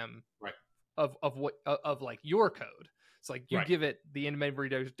program, right, of like your code. So like you right. give it the in-memory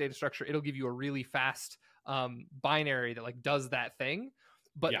data structure, it'll give you a really fast binary that like does that thing.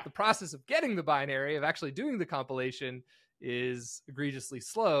 But the process of getting the binary, of actually doing the compilation, is egregiously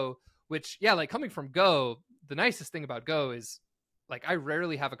slow. Which, like coming from Go, the nicest thing about Go is like I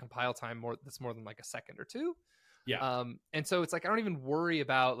rarely have a compile time that's more than like a second or two. Yeah. And so it's like I don't even worry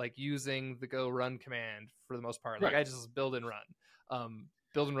about like using the Go run command for the most part. Like I just build and run.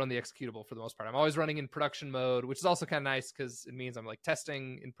 Build and run the executable for the most part. I'm always running in production mode, which is also kind of nice because it means I'm like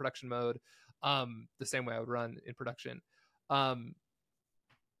testing in production mode, the same way I would run in production. But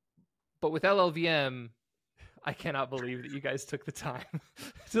with LLVM, I cannot believe that you guys took the time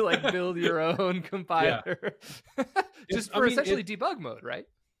to like build your own compiler just for essentially debug mode, right?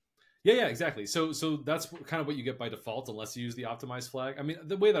 Yeah, exactly. So that's kind of what you get by default, unless you use the optimized flag. I mean,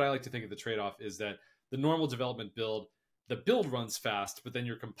 the way that I like to think of the trade-off is that the normal development build, the build runs fast, but then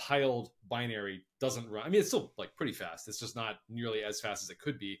your compiled binary doesn't run. I mean, it's still like pretty fast. It's just not nearly as fast as it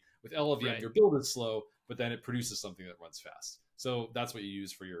could be. With LLVM, your build is slow, but then it produces something that runs fast. So that's what you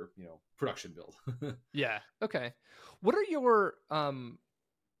use for your, production build. Yeah. Okay. What are your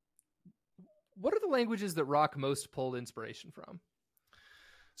what are the languages that Rock most pulled inspiration from?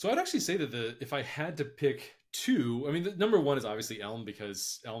 So I'd actually say that if I had to pick two, I mean, the number one is obviously Elm,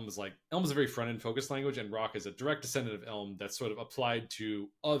 because Elm is a very front end focused language, and Rock is a direct descendant of Elm that's sort of applied to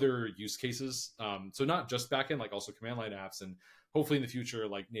other use cases. So not just backend, like also command line apps, and hopefully in the future,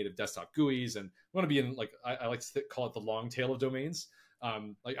 like native desktop GUIs, and want to be in like, I like to call it the long tail of domains.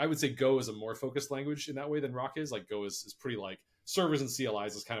 Like I would say Go is a more focused language in that way than Rock is. Like Go is pretty like servers and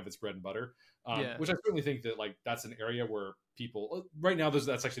CLIs is kind of its bread and butter. Which I certainly think that like that's an area where people right now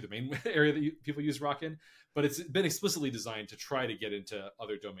that's actually the main area that people use Rock in, but it's been explicitly designed to try to get into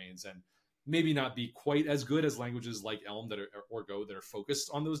other domains and maybe not be quite as good as languages like Elm or Go that are focused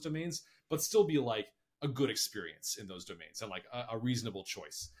on those domains, but still be like a good experience in those domains and like a reasonable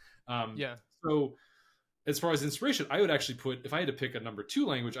choice. So as far as inspiration, I would actually put, if I had to pick a number 2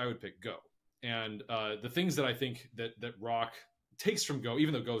 language, I would pick Go. And the things that I think that Rock takes from Go,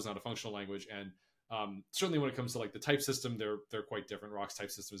 even though Go is not a functional language, and certainly when it comes to like the type system, they're quite different. Rock's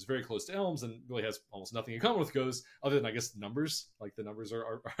type system is very close to Elm's and really has almost nothing in common with Go's, other than I guess numbers. Like the numbers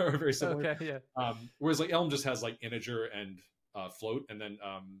are very similar. Okay, yeah. Whereas like Elm just has like integer and float, and then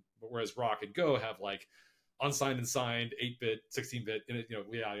whereas Rock and Go have like unsigned and signed, 8-bit, 16-bit,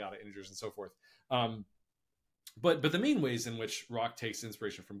 yada integers and so forth. But the main ways in which Rock takes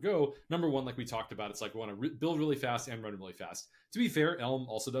inspiration from Go, number 1, like we talked about, it's like we want to build really fast and run really fast. To be fair, Elm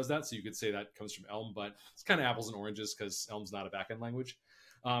also does that, so you could say that comes from Elm, but it's kind of apples and oranges because Elm's not a backend language.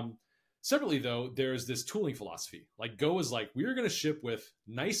 Separately, though, there's this tooling philosophy. Like Go is like, we're going to ship with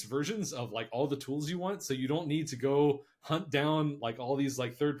nice versions of like all the tools you want, so you don't need to go hunt down like all these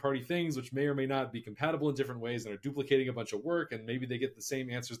like third-party things, which may or may not be compatible in different ways and are duplicating a bunch of work, and maybe they get the same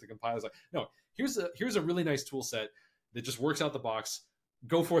answers the compiler's like, no, here's a really nice tool set that just works out the box.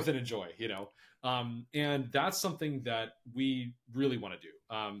 Go forth and enjoy, and that's something that we really want to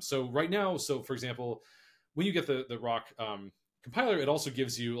do. So right now, for example, when you get the Rock compiler, it also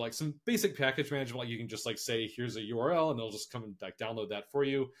gives you like some basic package management. Like you can just like say, here's a URL, and it'll just come and like download that for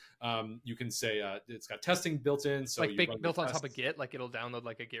you. You can say it's got testing built in, so like built on top of Git, like it'll download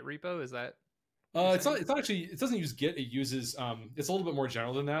like a Git repo. Is that? It's not actually, it doesn't use Git. It uses, it's a little bit more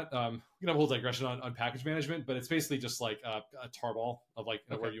general than that. We can have a whole digression on package management, but it's basically just like a tarball of like,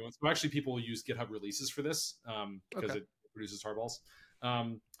 where you want. So actually people will use GitHub releases for this, because it produces tarballs.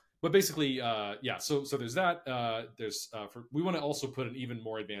 But basically, so there's that. We want to also put an even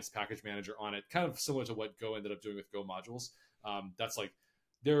more advanced package manager on it, kind of similar to what Go ended up doing with Go modules. That's like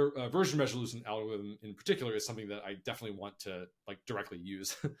their version resolution algorithm in particular is something that I definitely want to like directly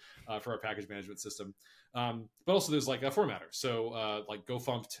use for our package management system. But also there's like a formatter. So like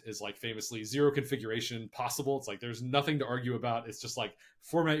GoFunked is like famously 0 configuration possible. It's like there's nothing to argue about. It's just like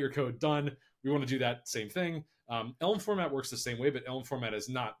format your code, done. We want to do that same thing. Elm format works the same way, but Elm format is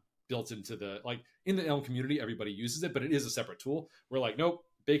not built into in the Elm community. Everybody uses it, but it is a separate tool. We're like, nope,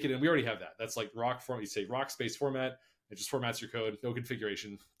 bake it in. We already have that. That's like Rock format. You say Rock space format. It just formats your code, no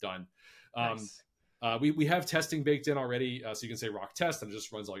configuration, done. Nice. We have testing baked in already, so you can say Rock test, and it just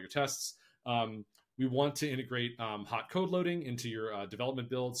runs all your tests. We want to integrate hot code loading into your development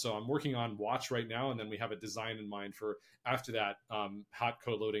build. So I'm working on Watch right now, and then we have a design in mind for after that hot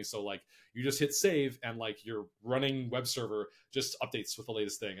code loading. So like you just hit save, and like your running web server just updates with the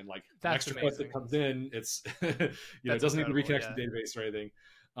latest thing, and like that's extra amazing. code that comes in, it's it doesn't need to reconnect the database or anything.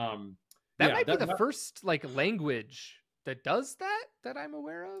 That might be the first like language that does that I'm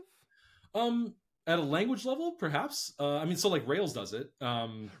aware of. At a language level, perhaps. I mean, so like Rails does it,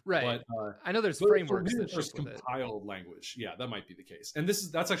 right? But, I know there's frameworks that first compiled language. Yeah, that might be the case. And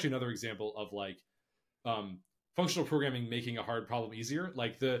that's actually another example of like functional programming making a hard problem easier.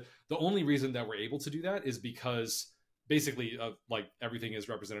 Like the only reason that we're able to do that is because basically like everything is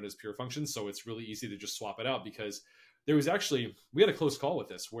represented as pure functions, so it's really easy to just swap it out. Because we had a close call with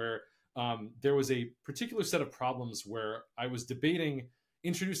this where there was a particular set of problems where I was debating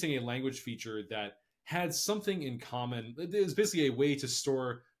introducing a language feature that had something in common. It was basically a way to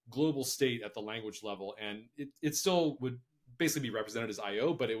store global state at the language level, and it still would basically be represented as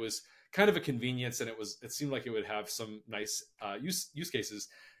IO, but it was kind of a convenience, and it seemed like it would have some nice use cases.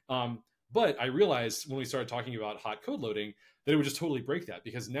 But I realized when we started talking about hot code loading that it would just totally break that,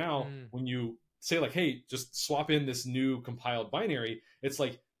 because now when you say like, hey, just swap in this new compiled binary, it's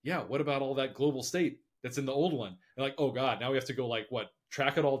like, yeah, what about all that global state that's in the old one? And like, oh God, now we have to go like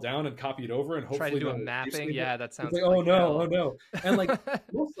track it all down and copy it over and hopefully try to do a mapping. Yeah, that sounds like, oh no. And like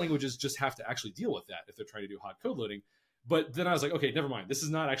most languages just have to actually deal with that if they're trying to do hot code loading. But then I was like, okay, never mind. This is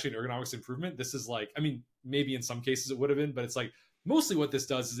not actually an ergonomics improvement. This is like, I mean, maybe in some cases it would have been, but it's like mostly what this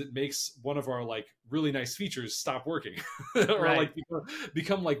does is it makes one of our like really nice features stop working or like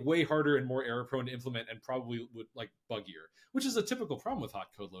become like way harder and more error prone to implement, and probably would like buggier, which is a typical problem with hot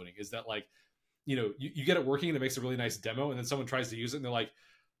code loading, is that like, you get it working and it makes a really nice demo, and then someone tries to use it and they're like,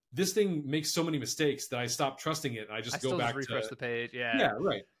 this thing makes so many mistakes that I stopped trusting it, and I just go back to refresh the page. Yeah,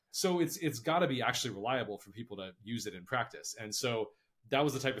 right. So it's got to be actually reliable for people to use it in practice. And so that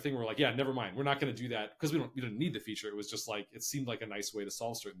was the type of thing where we're like, yeah, never mind, we're not going to do that because we didn't need the feature. It was just like, it seemed like a nice way to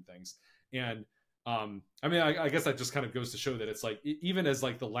solve certain things. And I mean, I guess that just kind of goes to show that it's like, even as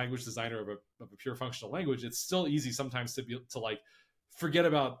like the language designer of a pure functional language, it's still easy sometimes to like forget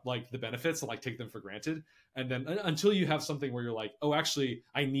about like the benefits and like take them for granted. And then until you have something where you're like, oh, actually,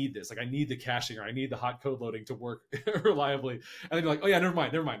 I need this. Like, I need the caching, or I need the hot code loading to work reliably. And then you're like, oh yeah, never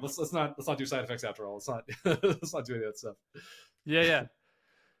mind. Let's not do side effects after all. Let's not do any of that stuff. Yeah.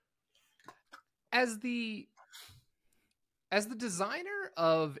 As the designer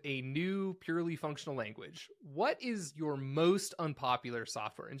of a new purely functional language, what is your most unpopular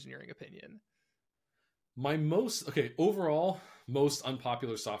software engineering opinion? My overall most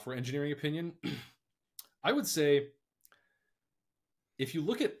unpopular software engineering opinion, I would say, if you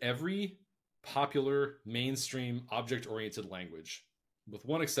look at every popular mainstream object-oriented language, with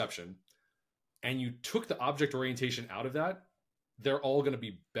one exception, and you took the object orientation out of that, they're all going to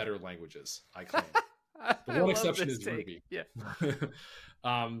be better languages, I claim. The one exception is Ruby. Yeah.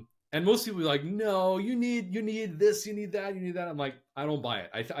 And most people are like, no, you need this, you need that, you need that. I'm like, I don't buy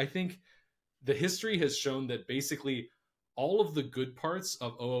it. I think the history has shown that basically all of the good parts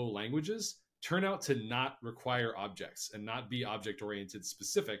of OO languages turn out to not require objects and not be object oriented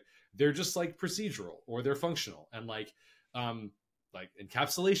specific. They're just like procedural, or they're functional. And like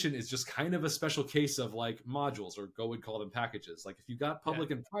encapsulation is just kind of a special case of like modules, or Go would call them packages. Like if you got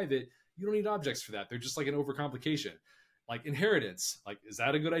public and private, you don't need objects for that. They're just like an overcomplication. Like inheritance, like, is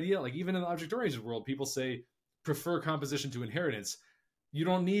that a good idea? Like even in the object oriented world, people say prefer composition to inheritance. You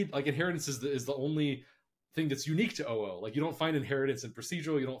don't need, like, inheritance is the only thing that's unique to OO. Like you don't find inheritance in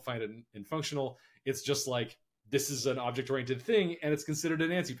procedural, you don't find it in functional. It's just like, this is an object oriented thing, and it's considered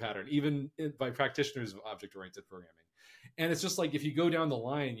an ANSI pattern, even by practitioners of object oriented programming. And it's just like, if you go down the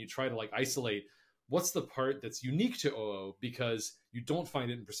line, you try to like isolate what's the part that's unique to OO, because you don't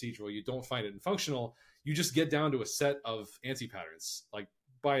find it in procedural, you don't find it in functional, you just get down to a set of ANSI patterns, like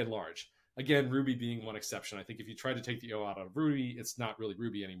by and large. Again, Ruby being one exception. I think if you try to take the O out of Ruby, it's not really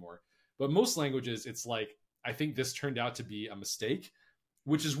Ruby anymore. But most languages, it's like, I think this turned out to be a mistake,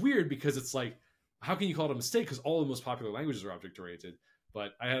 which is weird, because it's like, how can you call it a mistake? Because all the most popular languages are object-oriented.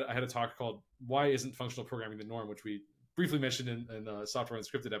 But I had a talk called Why Isn't Functional Programming the Norm, which we briefly mentioned in the Software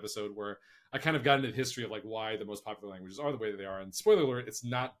Unscripted episode, where I kind of got into the history of like why the most popular languages are the way that they are. And spoiler alert, it's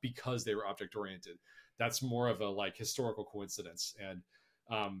not because they were object-oriented. That's more of a like historical coincidence. And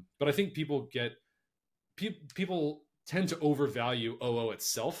but I think people tend to overvalue OO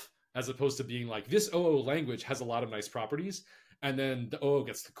itself, as opposed to being like, this OO language has a lot of nice properties, and then the OO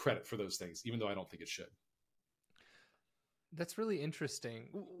gets the credit for those things, even though I don't think it should. That's really interesting.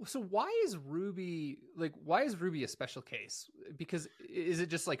 So why is Ruby a special case? Because is it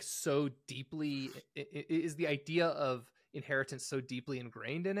just like so deeply, is the idea of inheritance so deeply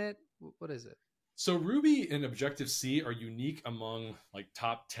ingrained in it? What is it? So Ruby and Objective-C are unique among like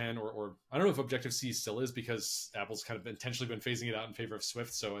top 10, or I don't know if Objective-C still is, because Apple's kind of intentionally been phasing it out in favor of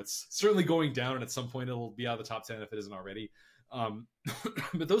Swift. So it's certainly going down, and at some point it'll be out of the top 10 if it isn't already.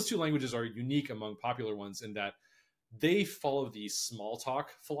 But those two languages are unique among popular ones in that they follow the small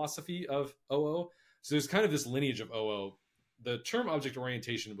talk philosophy of OO. So there's kind of this lineage of OO. The term object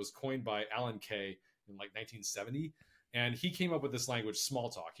orientation was coined by Alan Kay in like 1970, and he came up with this language, small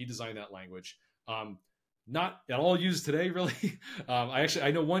talk. He designed that language. Not at all used today, really.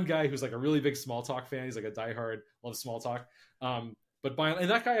 I know one guy who's like a really big Smalltalk fan. He's like a diehard, loves Smalltalk. But and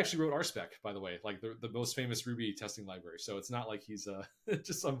that guy actually wrote RSpec, by the way, like the most famous Ruby testing library. So it's not like he's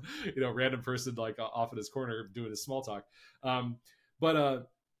just some random person like off in his corner doing his Smalltalk. But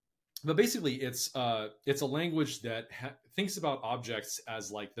basically, it's a language that thinks about objects as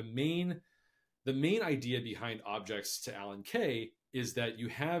like the main idea behind objects to Alan Kay is that you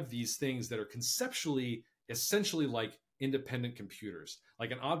have these things that are conceptually essentially like independent computers.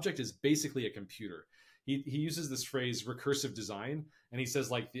 Like an object is basically a computer. He uses this phrase recursive design, and he says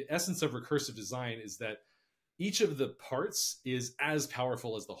like the essence of recursive design is that each of the parts is as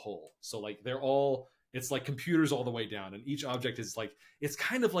powerful as the whole. So like it's like computers all the way down, and each object is like, it's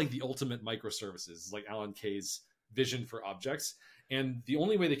kind of like the ultimate microservices, like Alan Kay's vision for objects. And the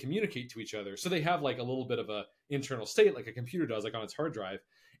only way they communicate to each other, so they have like a little bit of a internal state like a computer does, like on its hard drive.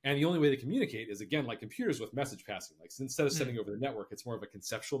 And the only way they communicate is, again, like computers with message passing. Like instead of sending over the network, it's more of a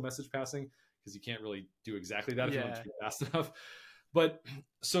conceptual message passing, because you can't really do exactly that if you don't do it fast enough. But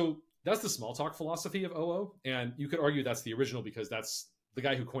so that's the small talk philosophy of OO. And you could argue that's the original, because that's the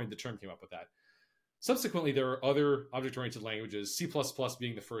guy who coined the term came up with that. Subsequently, there are other object-oriented languages, C++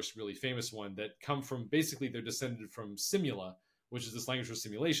 being the first really famous one, that come from, basically they're descended from Simula, which is this language for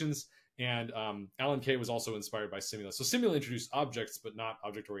simulations. And Alan Kay was also inspired by Simula. So Simula introduced objects, but not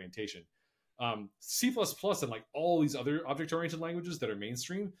object orientation. C++ and like all these other object-oriented languages that are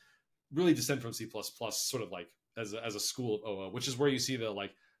mainstream, really descend from C++, sort of like as a school of OO, which is where you see the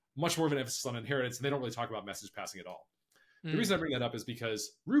like much more of an emphasis on inheritance, and they don't really talk about message passing at all. The reason I bring that up is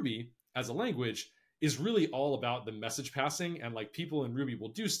because Ruby as a language is really all about the message passing, and like people in Ruby will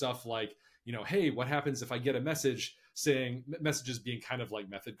do stuff like, hey, what happens if I get a message saying, messages being kind of like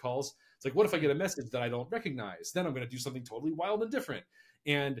method calls. It's like, what if I get a message that I don't recognize? Then I'm going to do something totally wild and different.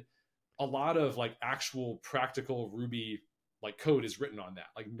 And a lot of like actual practical Ruby like code is written on that.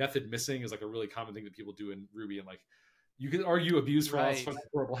 Like method missing is like a really common thing that people do in Ruby, and like you could argue abuse for all sorts of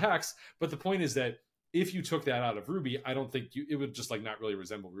horrible hacks, but the point is that if you took that out of Ruby, I don't think it would just like not really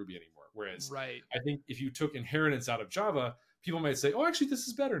resemble Ruby anymore. Whereas I think if you took inheritance out of Java, people might say, oh, actually this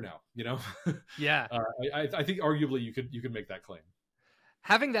is better now, Yeah. I think arguably you could make that claim.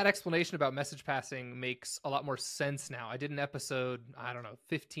 Having that explanation about message passing makes a lot more sense now. I did an episode, I don't know,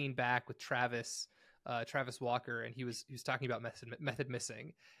 15 back with Travis Walker, and he was talking about method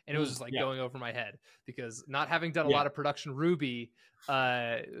missing, and it was just like going over my head because not having done a lot of production Ruby,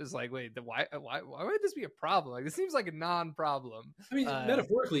 it was like, wait, why would this be a problem? Like, this seems like a non-problem. I mean,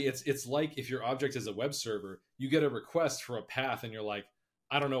 metaphorically, it's like if your object is a web server, you get a request for a path, and you're like,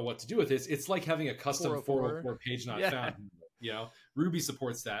 I don't know what to do with this. It's like having a custom 404 page not found. Ruby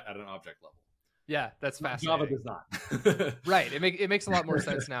supports that at an object level. Yeah, that's fascinating. Java does not. Right. It makes a lot more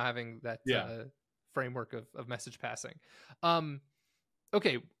sense now having that framework of message passing.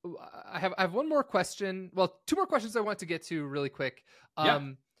 Okay, I have one more question. Well, two more questions I want to get to really quick.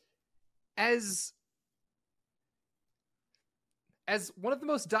 As one of the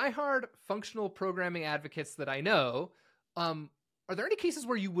most diehard functional programming advocates that I know, are there any cases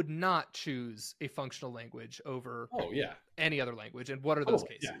where you would not choose a functional language over any other language? And what are those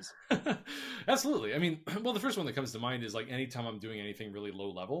cases? Yeah. Absolutely. I mean, well, the first one that comes to mind is like anytime I'm doing anything really low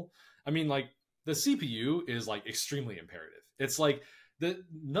level. I mean, like the CPU is like extremely imperative. It's like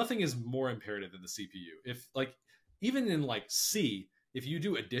nothing is more imperative than the CPU. If like, even in like C, if you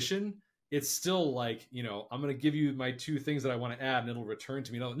do addition, it's still like, I'm going to give you my two things that I want to add and it'll return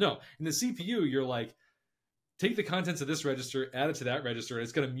to me. No, in the CPU, you're like, take the contents of this register, add it to that register, and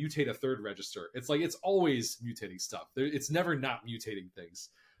it's going to mutate a third register. It's like, it's always mutating stuff. It's never not mutating things.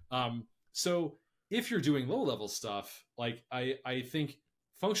 So if you're doing low level stuff, like I think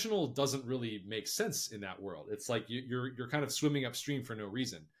functional doesn't really make sense in that world. It's like you're kind of swimming upstream for no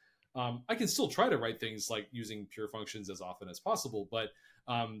reason. I can still try to write things like using pure functions as often as possible, but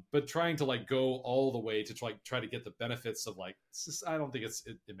trying to like go all the way to try to get the benefits of like, I don't think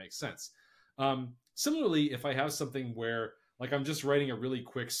it makes sense. Similarly, if I have something where like I'm just writing a really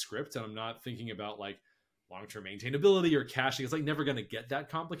quick script and I'm not thinking about like long-term maintainability or caching, it's like never going to get that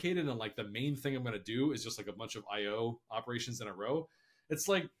complicated. And like the main thing I'm going to do is just like a bunch of IO operations in a row. It's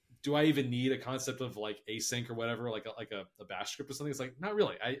like, do I even need a concept of like async or whatever, like a bash script or something? It's like, not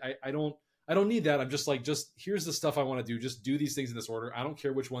really. I don't need that. I'm just like, here's the stuff I want to do. Just do these things in this order. I don't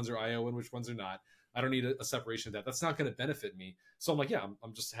care which ones are IO and which ones are not. I don't need a separation of that. That's not going to benefit me. So I'm like,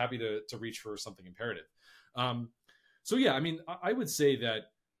 I'm just happy to reach for something imperative. So yeah, I mean, I would say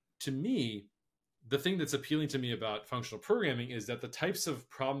that to me, the thing that's appealing to me about functional programming is that the types of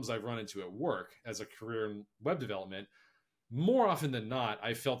problems I've run into at work as a career in web development, more often than not,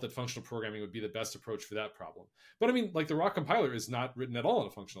 I felt that functional programming would be the best approach for that problem. But I mean, like the Rock compiler is not written at all in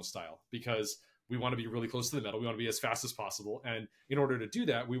a functional style because we want to be really close to the metal. We want to be as fast as possible. And in order to do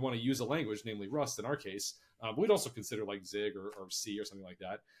that, we want to use a language, namely Rust in our case. We'd also consider like Zig or C or something like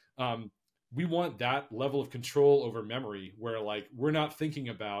that. We want that level of control over memory where like we're not thinking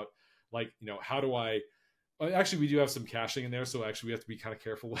about like, how do I... Actually, we do have some caching in there. So actually we have to be kind of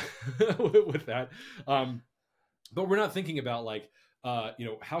careful with that. But we're not thinking about like,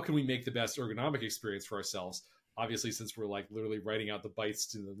 how can we make the best ergonomic experience for ourselves? Obviously, since we're like literally writing out the bytes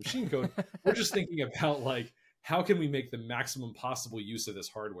to the machine code, we're just thinking about like, how can we make the maximum possible use of this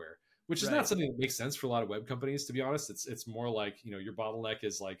hardware, which is not something that makes sense for a lot of web companies, to be honest. It's more like, your bottleneck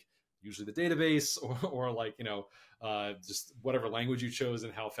is like usually the database or like, just whatever language you chose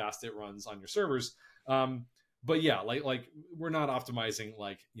and how fast it runs on your servers. But yeah, like we're not optimizing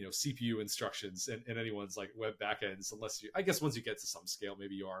like, CPU instructions in anyone's like web backends, unless I guess once you get to some scale,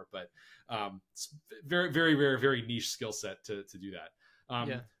 maybe you are, but it's very, very, very, very niche skill set to do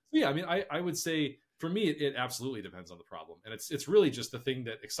that. Yeah, I mean, I would say for me, it absolutely depends on the problem. And it's really just the thing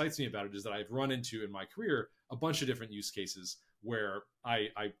that excites me about it is that I've run into in my career a bunch of different use cases where I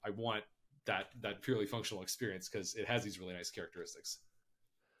want that purely functional experience because it has these really nice characteristics.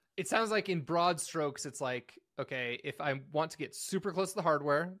 It sounds like in broad strokes, it's like, okay, if I want to get super close to the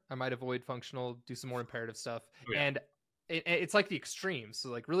hardware, I might avoid functional, do some more imperative stuff. Oh, yeah. And it's like the extremes. So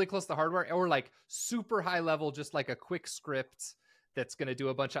like really close to the hardware or like super high level, just like a quick script that's going to do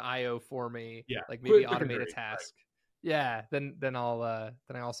a bunch of IO for me, Yeah, like maybe quick and automate a dirty, task. Yeah, then I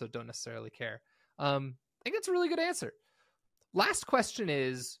also don't necessarily care. I think that's a really good answer. Last question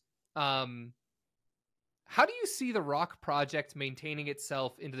is, how do you see the Rock project maintaining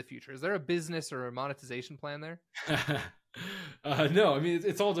itself into the future? Is there a business or a monetization plan there? No, I mean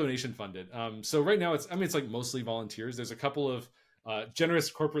it's all donation funded. So right now it's like mostly volunteers. There's a couple of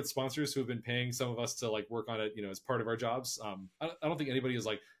generous corporate sponsors who have been paying some of us to like work on it, as part of our jobs. I don't think anybody is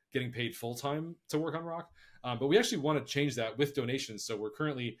like getting paid full time to work on Rock, but we actually want to change that with donations. So we're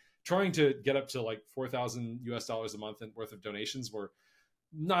currently trying to get up to like $4,000 a month and worth of donations. We're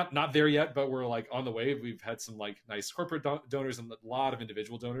not there yet, but we're like on the way. We've had some like nice corporate donors and a lot of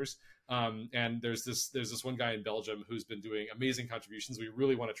individual donors. And there's this one guy in Belgium who's been doing amazing contributions. We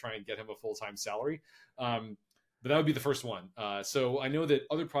really want to try and get him a full-time salary. But that would be the first one. So I know that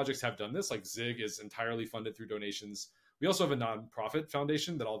other projects have done this, like Zig is entirely funded through donations. We also have a nonprofit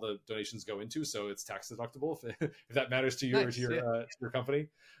foundation that all the donations go into, so it's tax deductible if that matters to you or to your company.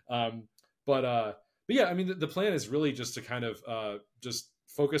 But yeah, I mean, the plan is really just to kind of just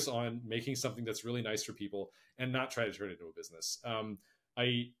focus on making something that's really nice for people and not try to turn it into a business. I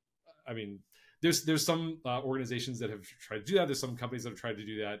mean, there's some organizations that have tried to do that. There's some companies that have tried to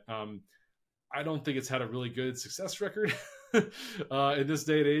do that. I don't think it's had a really good success record in this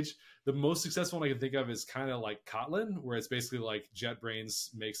day and age. The most successful one I can think of is kind of like Kotlin, where it's basically like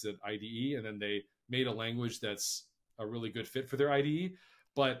JetBrains makes an IDE, and then they made a language that's a really good fit for their IDE.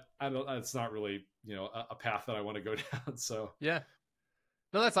 But it's not really, a path that I want to go down. So yeah.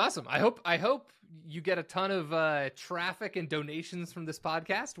 No, that's awesome. I hope you get a ton of traffic and donations from this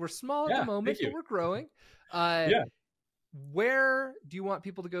podcast. We're small at the moment, but we're growing. Yeah. Where do you want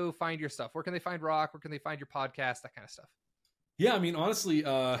people to go find your stuff? Where can they find Rock? Where can they find your podcast? That kind of stuff. Yeah, I mean, honestly,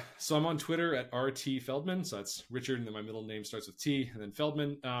 so I'm on Twitter at RT Fieldman. So that's Richard, and then my middle name starts with T, and then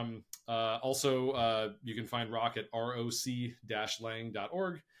Fieldman. Also, you can find Rock at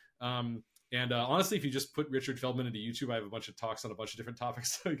roc-lang.org. And honestly, if you just put Richard Fieldman into YouTube, I have a bunch of talks on a bunch of different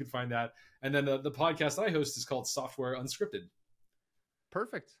topics, so you can find that. And then the podcast I host is called Software Unscripted.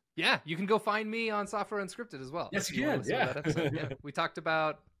 Perfect. Yeah, you can go find me on Software Unscripted as well. Yes, you can. Yeah. We talked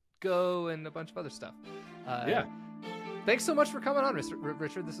about Go and a bunch of other stuff. Yeah. Thanks so much for coming on,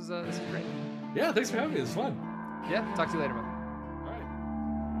 Richard. This is great. Yeah, thanks for having me. It was fun. Yeah, talk to you later, man.